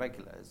I joined the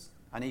regulars,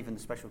 and even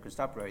the Special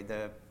Constabulary,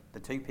 the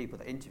two people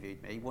that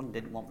interviewed me, one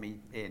didn't want me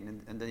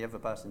in, and the other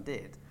person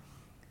did,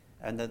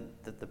 and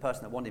the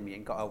person that wanted me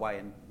in got away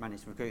and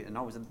managed to recruit, and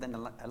I was then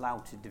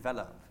allowed to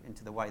develop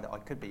into the way that I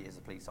could be as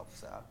a police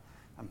officer,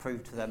 and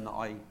prove to them that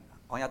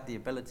I had the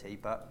ability,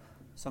 but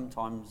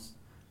sometimes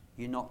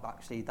you're not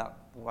actually that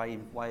way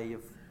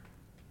of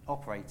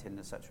operating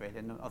as such, really,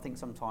 and I think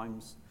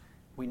sometimes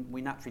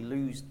we naturally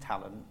lose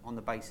talent on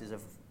the basis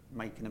of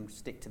making them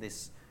stick to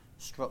this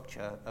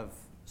structure of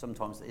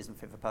sometimes that isn't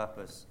fit for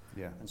purpose.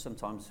 And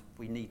sometimes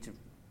we need to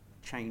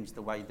change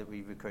the way that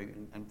we recruit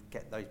and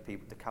get those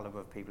people, the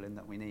calibre of people in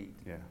that we need.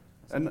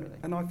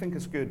 And I think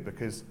it's good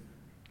because,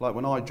 like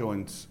when I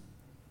joined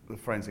the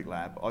forensic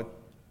lab, I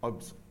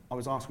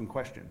was asking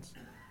questions.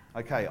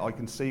 okay, I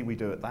can see we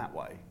do it that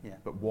way, Yeah.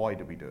 but why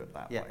do we do it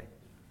that Yeah. way?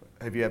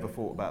 Have you ever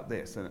thought about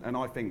this? And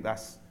I think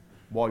that's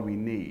why we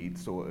need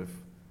sort of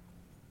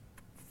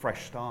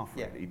fresh staff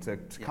really to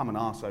come and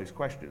ask those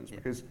questions,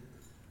 because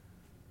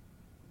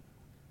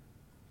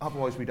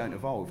otherwise we don't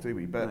evolve, do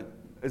we? But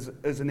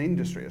as an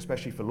industry,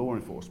 especially for law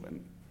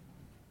enforcement,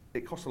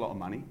 it costs a lot of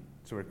money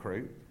to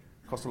recruit,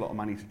 costs a lot of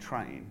money to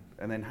train,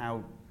 and then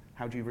how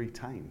do you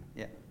retain?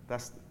 Yeah.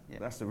 That's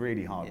the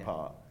really hard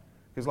part.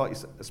 Because like,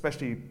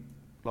 especially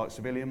like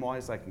civilian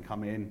wise, they can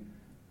come in,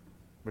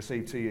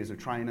 receive 2 years of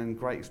training,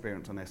 great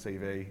experience on their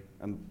CV,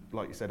 and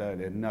like you said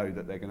earlier, know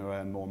that they're going to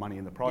earn more money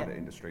in the private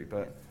industry.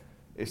 But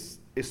it's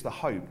the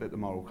hope that the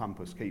moral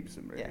compass keeps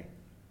them, really.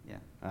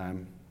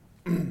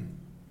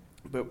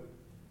 But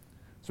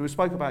so we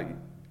spoke about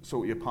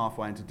sort of your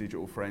pathway into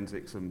digital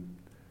forensics and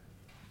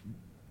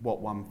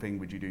what one thing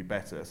would you do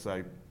better.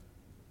 So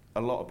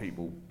a lot of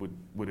people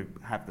would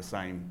have the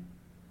same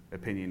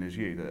opinion as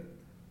you, that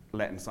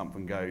letting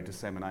something go,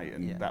 disseminate,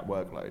 and that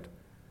workload.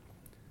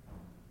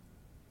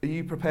 Are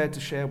you prepared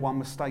to share one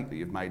mistake that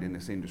you've made in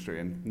this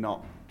industry and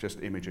not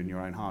just image in your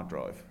own hard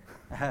drive?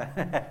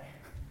 I've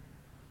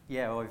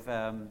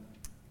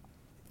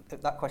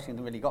that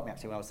question really got me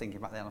actually when I was thinking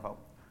about that. I thought,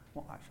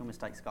 what actual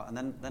mistakes I got?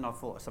 And then I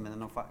thought of something,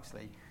 and I thought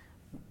actually,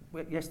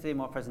 yesterday in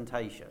my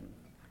presentation,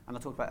 and I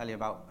talked about earlier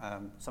about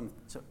some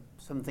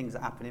things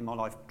that happen in my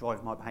life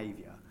drive my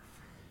behaviour.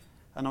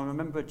 And I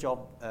remember a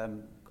job,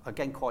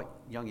 again quite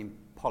young in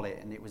Pollitt,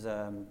 and it was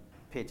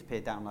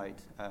peer-to-peer download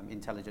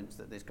intelligence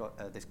that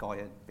this guy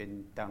had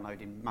been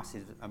downloading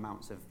massive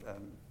amounts of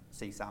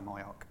CSAM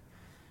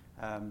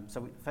IOC.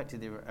 So we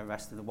effectively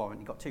arrested the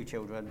warrant. He got 2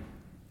 children.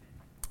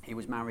 He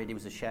was married. He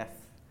was a chef.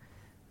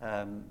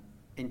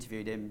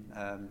 Interviewed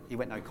him. He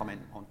went no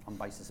comment on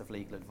basis of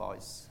legal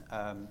advice.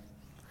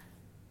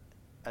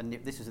 And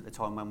this was at the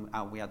time when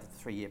we had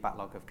a 3-year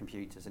backlog of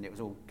computers, and it was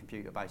all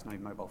computer-based, no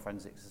mobile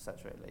forensics,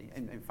 etc.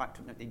 In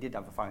fact, he did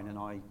have a phone, and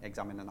I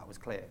examined, and that was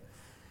clear.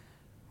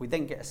 We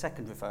then get a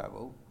second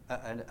referral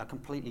at a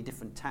completely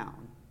different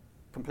town,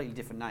 completely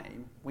different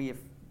name. We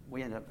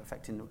end up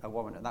effecting a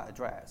warrant at that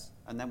address,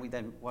 and then we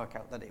work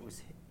out that it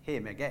was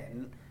him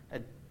again,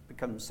 had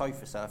become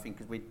sofa surfing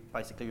because we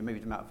basically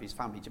removed him out of his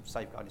family to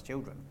safeguard his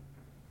children.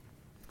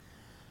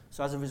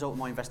 So as a result of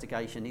my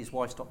investigation, his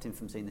wife stopped him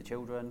from seeing the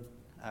children.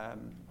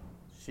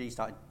 She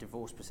started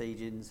divorce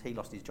proceedings. He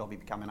lost his job. He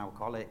became an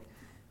alcoholic,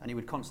 and he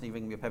would constantly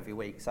ring me up every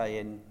week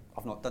saying,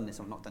 "I've not done this.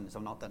 I've not done this.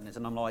 I've not done this."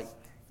 And I'm like,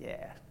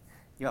 "Yeah,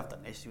 you have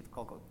done this. You've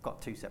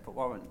got 2 separate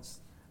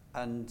warrants."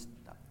 And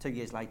 2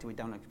 years later, we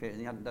downloaded computers, and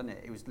he hadn't done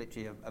it. It was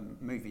literally a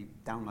movie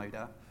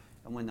downloader.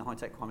 And when the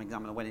high-tech crime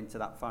examiner went into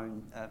that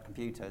phone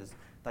computers,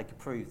 they could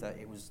prove that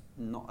it was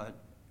not a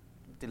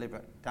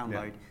deliberate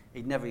download.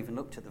 He'd never even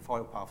looked at the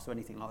file paths or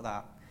anything like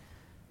that.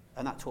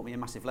 And that taught me a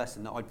massive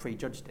lesson, that I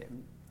prejudged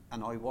him,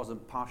 and I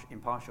wasn't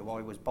impartial.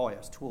 I was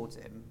biased towards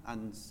him.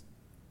 And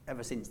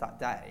ever since that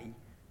day,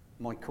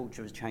 my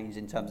culture has changed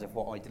in terms of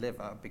what I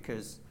deliver,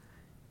 because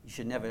you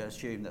should never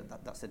assume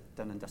that that's a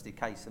done and dusted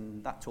case.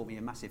 And that taught me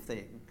a massive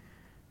thing,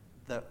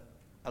 that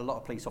a lot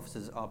of police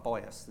officers are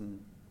biased, and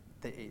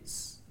that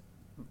it's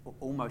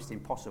almost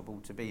impossible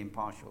to be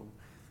impartial,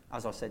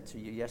 as I said to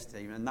you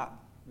yesterday. And that,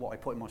 what I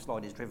put in my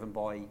slide, is driven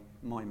by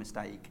my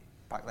mistake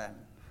back then.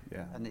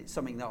 Yeah. And it's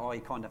something that I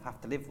kind of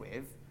have to live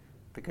with,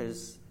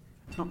 because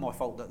it's not my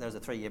fault that there's a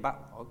 3-year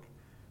backlog,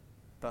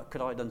 but could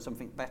I have done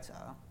something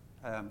better?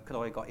 Could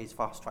I have got his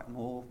fast track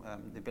more,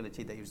 the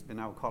ability that he was an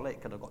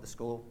alcoholic? Could I have got the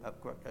score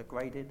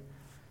upgraded?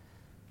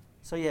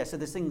 So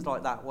there's things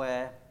like that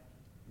where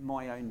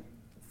my own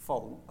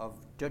fault of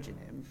judging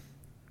him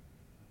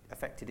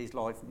affected his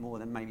life more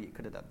than maybe it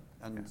could have done.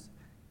 And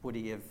would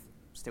he have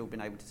still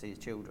been able to see his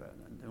children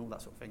and all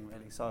that sort of thing,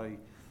 really? So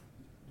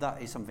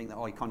that is something that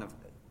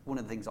one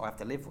of the things I have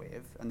to live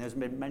with. And there's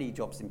been many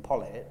jobs in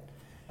Pollitt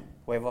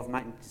where I've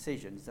made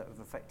decisions that have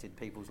affected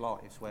people's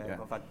lives, where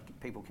I've had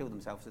people kill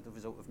themselves as a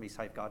result of me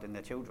safeguarding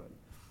their children.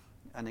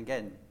 And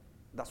again,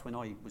 that's when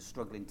I was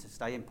struggling to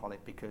stay in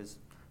Pollitt, because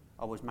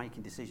I was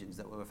making decisions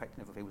that were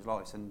affecting other people's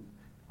lives, and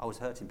I was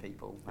hurting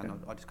people, and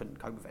I just couldn't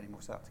cope with it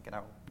anymore, so I had to get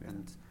out.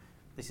 And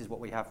this is what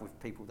we have with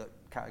people that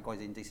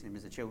categorise indecent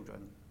images of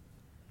children.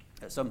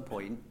 At some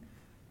point,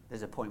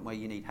 there's a point where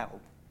you need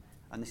help.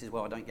 And this is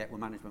where I don't get with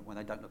management, when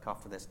they don't look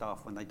after their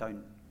staff, when they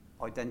don't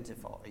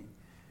identify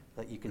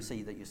that you can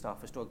see that your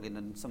staff are struggling.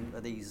 And some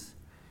of these,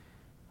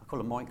 I call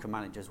them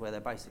micromanagers, where they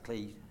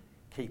basically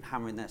keep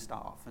hammering their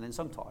staff. And then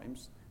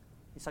sometimes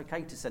it's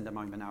okay to send them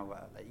home an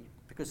hour early,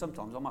 because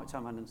sometimes I might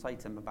turn around and say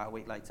to them about a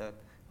week later,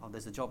 "Oh,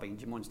 there's a job in,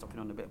 do you mind stopping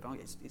on a bit?" But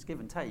it's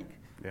give and take.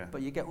 Yeah.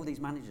 But you get all these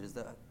managers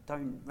that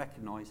don't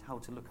recognise how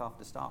to look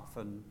after staff,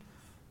 and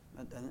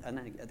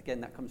then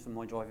again, that comes from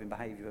my driving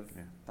behaviour of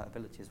that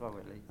ability as well,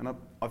 really. And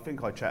I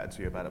think I chatted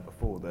to you about it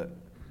before, that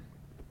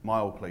my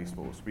old police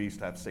force, we used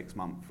to have 6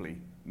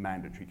 monthly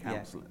mandatory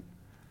counselling.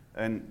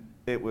 And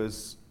it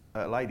was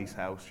at a lady's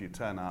house, you'd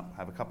turn up,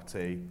 have a cup of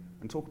tea,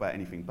 and talk about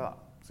anything but.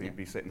 So you'd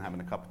be sitting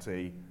having a cup of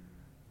tea,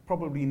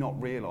 probably not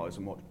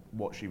realising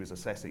what she was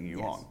assessing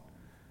you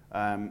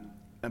on.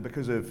 And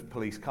because of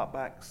police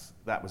cutbacks,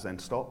 that was then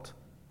stopped.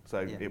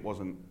 So it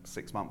wasn't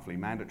 6 monthly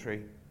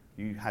mandatory.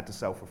 You had to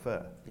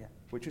self-refer,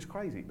 which is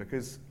crazy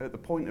because at the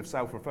point of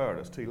self-referral,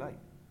 it's too late.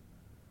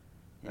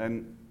 Yeah.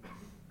 And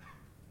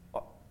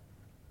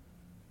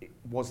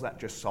was that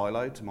just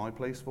siloed to my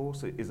police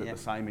force? Is it the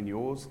same in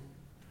yours?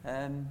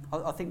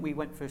 I think we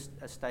went through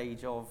a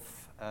stage of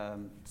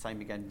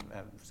same again,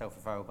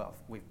 self-referral, but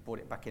we've brought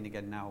it back in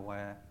again now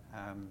where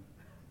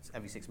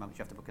every 6 months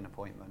you have to book an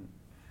appointment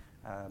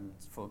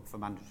for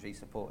mandatory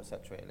support as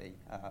such, really.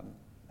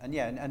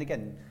 And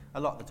again,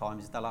 a lot of the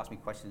times they'll ask me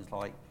questions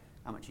like,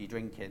 how much are you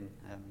drinking?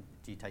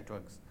 Do you take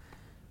drugs?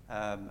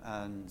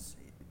 And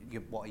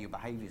what are your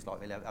behaviours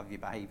like? Have your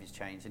behaviours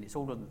changed? And it's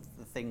all of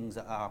the things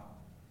that are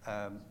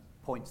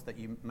points that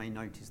you may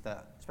notice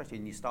that, especially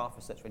in your staff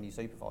as such when you're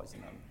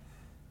supervising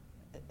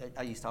them.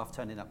 Are your staff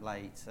turning up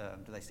late?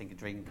 Do they stink a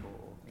drink,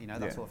 or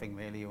that sort of thing,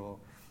 really? Or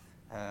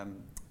have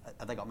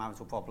they got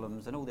marital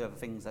problems and all the other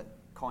things that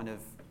kind of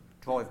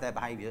drive their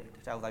behaviour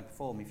to how they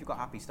perform? If you've got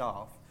happy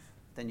staff,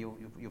 then your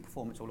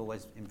performance will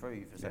always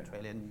improve, as such,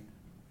 really. And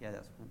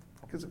that's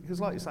because,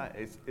 like you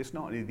say, it's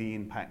not only the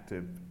impact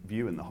of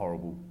viewing the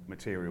horrible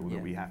material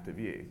that we have to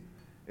view.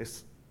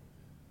 It's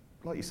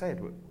like you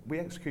said, we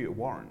execute a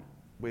warrant.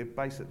 We're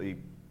basically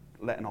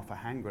letting off a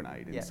hand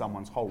grenade in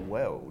someone's whole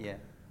world. Yeah.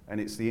 And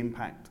it's the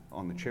impact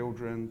on the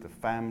children, the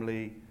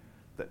family,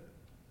 that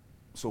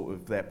sort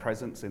of their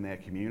presence in their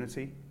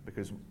community,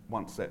 because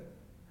once that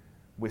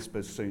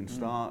whispers soon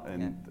start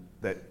and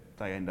that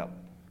they end up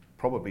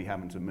probably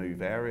having to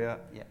move area,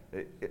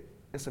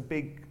 it's a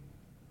big,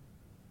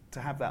 to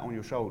have that on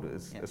your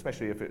shoulders,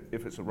 especially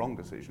if it's a wrong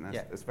decision,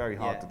 it's very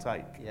hard to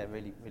take. Yeah,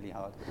 really, really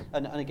hard.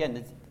 And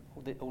again,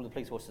 all the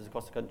police forces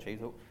across the country,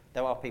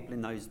 there are people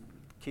in those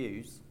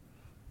queues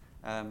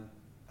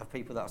of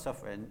people that are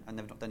suffering and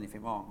they've not done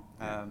anything wrong.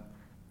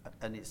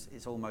 And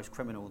it's almost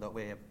criminal that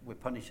we're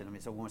punishing them.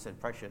 It's almost an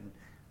oppression.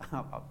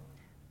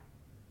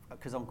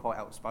 Because I'm quite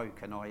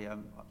outspoken, I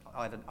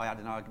had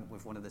an argument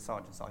with one of the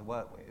sergeants I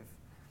work with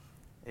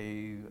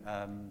who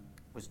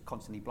was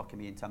constantly blocking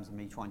me in terms of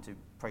me trying to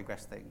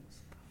progress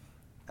things.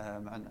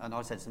 And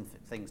I said some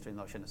things to him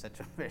that I shouldn't have said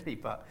to him, really,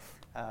 but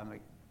I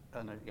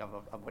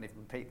won't even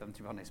repeat them,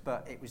 to be honest.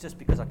 But it was just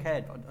because I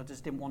cared. I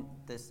just didn't want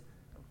this.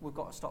 We've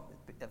got to stop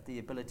the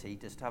ability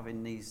just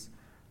having these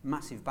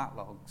massive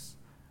backlogs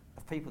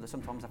of people that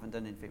sometimes haven't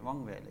done anything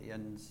wrong, really.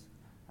 And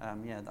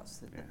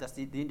that's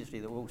the industry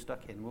that we're all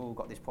stuck in. We've all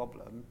got this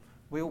problem.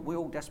 We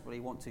all desperately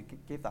want to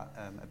give that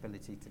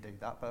ability to do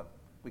that, but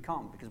we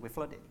can't because we're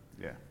flooded.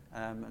 Yeah.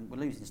 And we're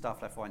losing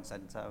staff left, right, and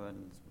centre,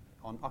 and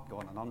I could go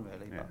on and on,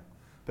 really. Yeah.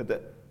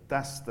 But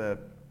that's the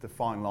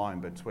fine line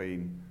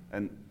between,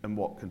 and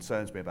what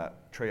concerns me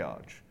about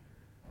triage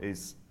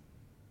is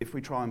if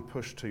we try and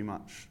push too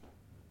much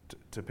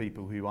to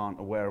people who aren't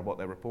aware of what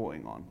they're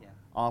reporting on,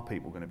 are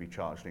people going to be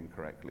charged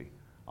incorrectly?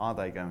 Are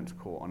they going to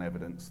court on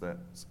evidence that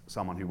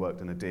someone who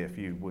worked in a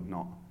DFU would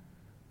not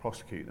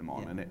prosecute them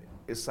on? And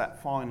it's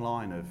that fine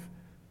line of,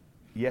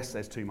 yes,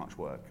 there's too much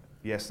work.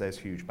 Yes, there's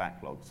huge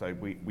backlog. So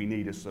we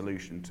need a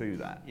solution to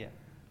that. Yeah.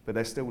 But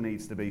there still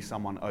needs to be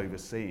someone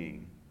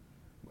overseeing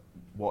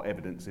what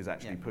evidence is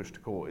actually pushed to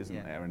court,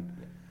 isn't there? And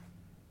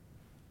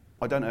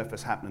I don't know if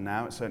it's happening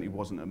now. It certainly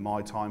wasn't at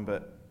my time,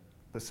 but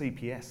the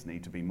CPS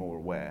need to be more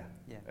aware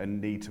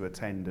and need to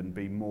attend and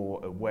be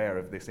more aware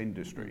of this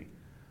industry.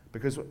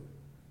 Because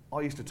I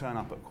used to turn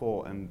up at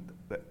court and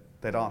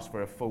they'd ask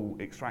for a full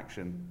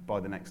extraction by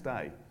the next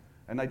day.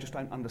 And they just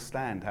don't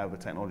understand how the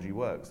technology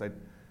works. They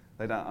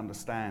don't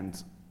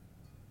understand,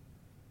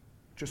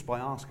 just by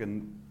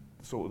asking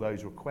sort of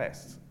those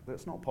requests,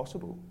 that's not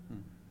possible.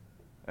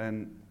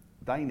 And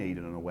they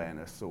needed an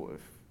awareness sort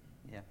of,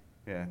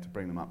 to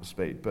bring them up to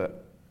speed.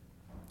 But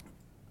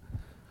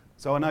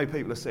so I know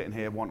people are sitting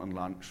here wanting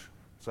lunch,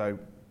 so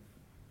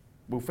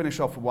we'll finish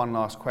off with one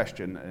last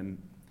question, and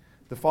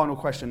the final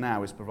question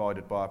now is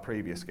provided by our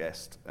previous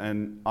guest,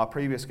 and our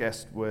previous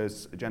guest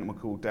was a gentleman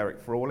called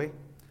Derek Frawley,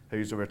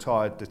 who's a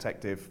retired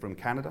detective from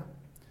Canada,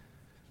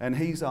 and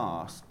he's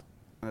asked,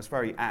 and it's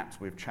very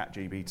apt with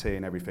ChatGPT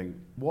and everything,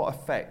 what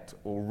effect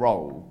or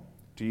role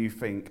do you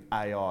think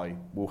AI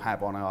will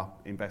have on our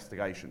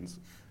investigations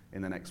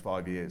in the next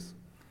 5 years?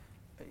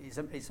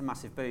 It's a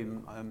massive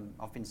boom.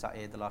 I've been sat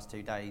here the last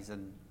 2 days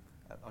and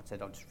I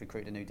said I'll just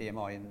recruit a new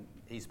DMI, and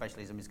his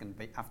specialism is going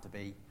to have to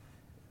be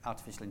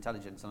artificial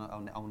intelligence,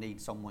 and I'll need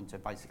someone to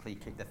basically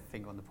keep their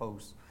finger on the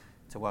pulse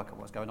to work out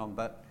what's going on.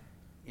 But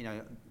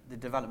the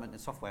development of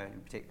software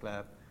in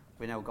particular,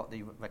 we've now got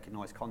the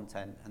recognised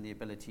content and the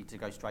ability to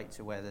go straight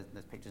to where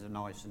there's pictures of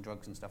knives and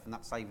drugs and stuff, and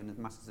that's saving us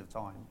masses of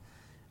time.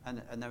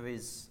 And there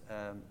is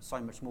so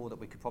much more that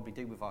we could probably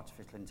do with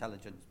artificial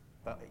intelligence,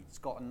 but it's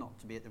got not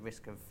to be at the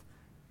risk of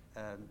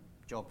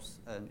jobs,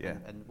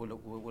 and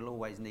we'll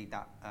always need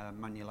that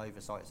manual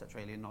oversight,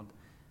 etc. Really, and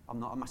I'm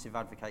not a massive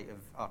advocate of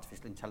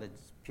artificial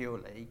intelligence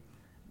purely,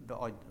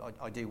 but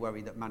I do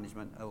worry that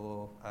management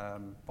or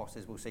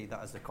bosses will see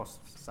that as a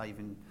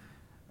cost-saving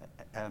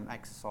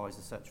exercise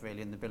as such,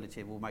 really, and the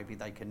ability, well, maybe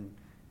they can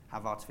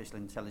have artificial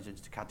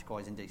intelligence to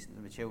categorise indecent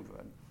of the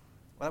children,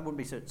 Well, that wouldn't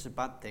be such a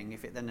bad thing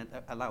if it then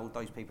allowed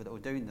those people that were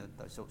doing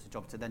those sorts of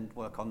jobs to then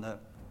work on the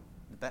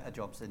better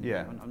jobs. And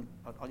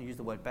I use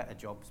the word better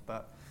jobs,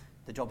 but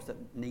the jobs that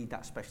need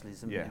that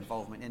specialism and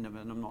involvement in them.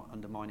 And I'm not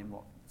undermining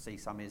what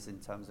CSAM is in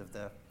terms of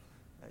the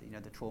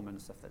the trauma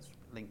and stuff that's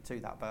linked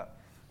to that. But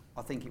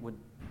I think it would,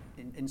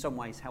 in some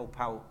ways, help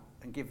out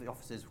and give the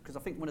officers, because I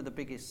think one of the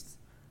biggest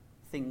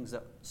things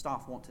that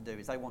staff want to do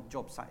is they want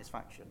job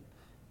satisfaction.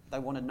 They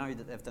want to know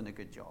that they've done a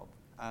good job.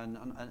 And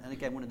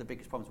again, one of the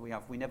biggest problems we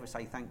have, we never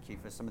say thank you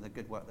for some of the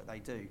good work that they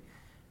do.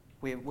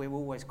 We're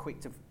always quick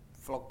to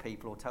flog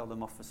people or tell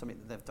them off for something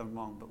that they've done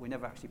wrong, but we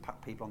never actually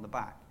pat people on the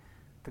back,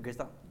 because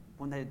that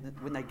when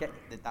they get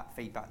that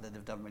feedback that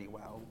they've done really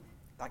well,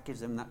 that gives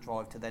them that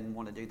drive to then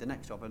want to do the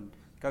next job and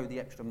go the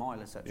extra mile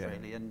as such,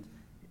 really. And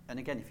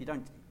again, if you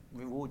don't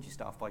reward your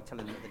staff by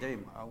telling them that they're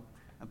doing well,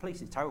 and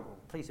policing is terrible.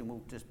 Policing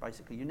will just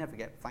basically, you never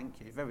get thank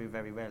you. Very,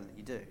 very rare that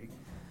you do.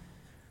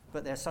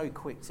 But they're so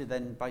quick to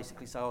then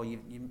basically say, oh,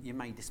 you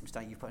made this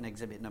mistake, you've put an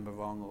exhibit number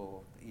wrong,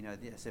 or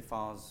the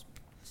SFR's,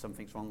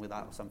 something's wrong with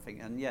that or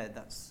something. And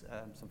that's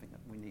something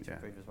that we need to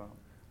improve as well.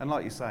 And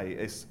like you say,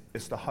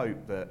 it's the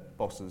hope that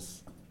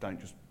bosses don't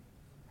just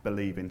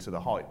believe into the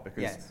hype,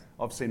 because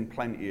I've seen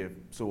plenty of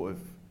sort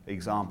of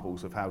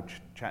examples of how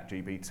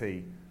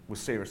ChatGPT was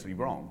seriously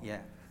wrong. Yeah.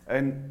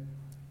 And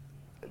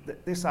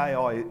this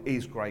AI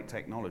is great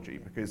technology,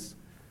 because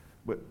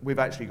we've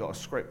actually got a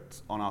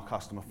script on our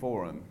customer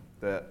forum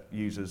that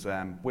uses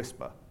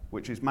Whisper,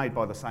 which is made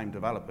by the same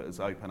developer as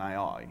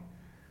OpenAI,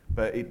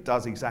 but it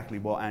does exactly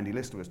what Andy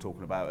Lister was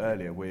talking about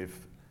earlier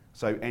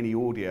so any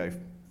audio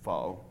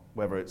file,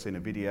 whether it's in a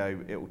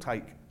video, it will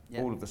take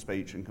all of the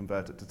speech and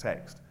convert it to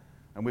text.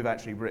 And we've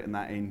actually written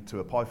that into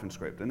a Python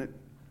script, and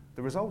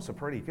the results are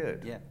pretty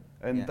good. Yeah.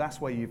 And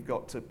that's where you've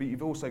got to, but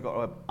you've also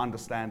got to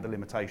understand the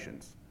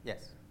limitations.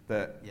 Yes.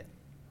 That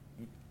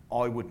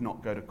I would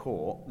not go to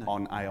court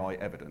on AI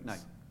evidence. No.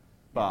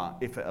 But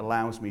if it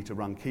allows me to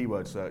run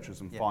keyword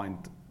searches and find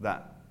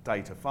that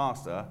data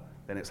faster,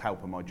 then it's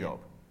helping my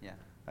job. Yeah.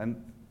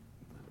 And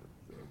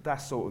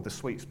that's sort of the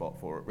sweet spot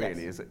for it,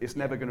 really. Is it's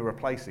never going to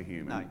replace a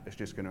human. No. It's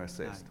just going to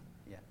assist.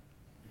 No.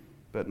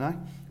 Yeah.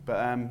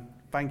 But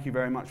thank you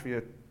very much for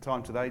your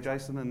time today,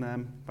 Jason,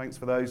 and thanks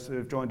for those who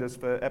have joined us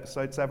for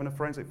episode 7 of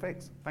Forensic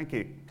Fix. Thank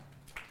you.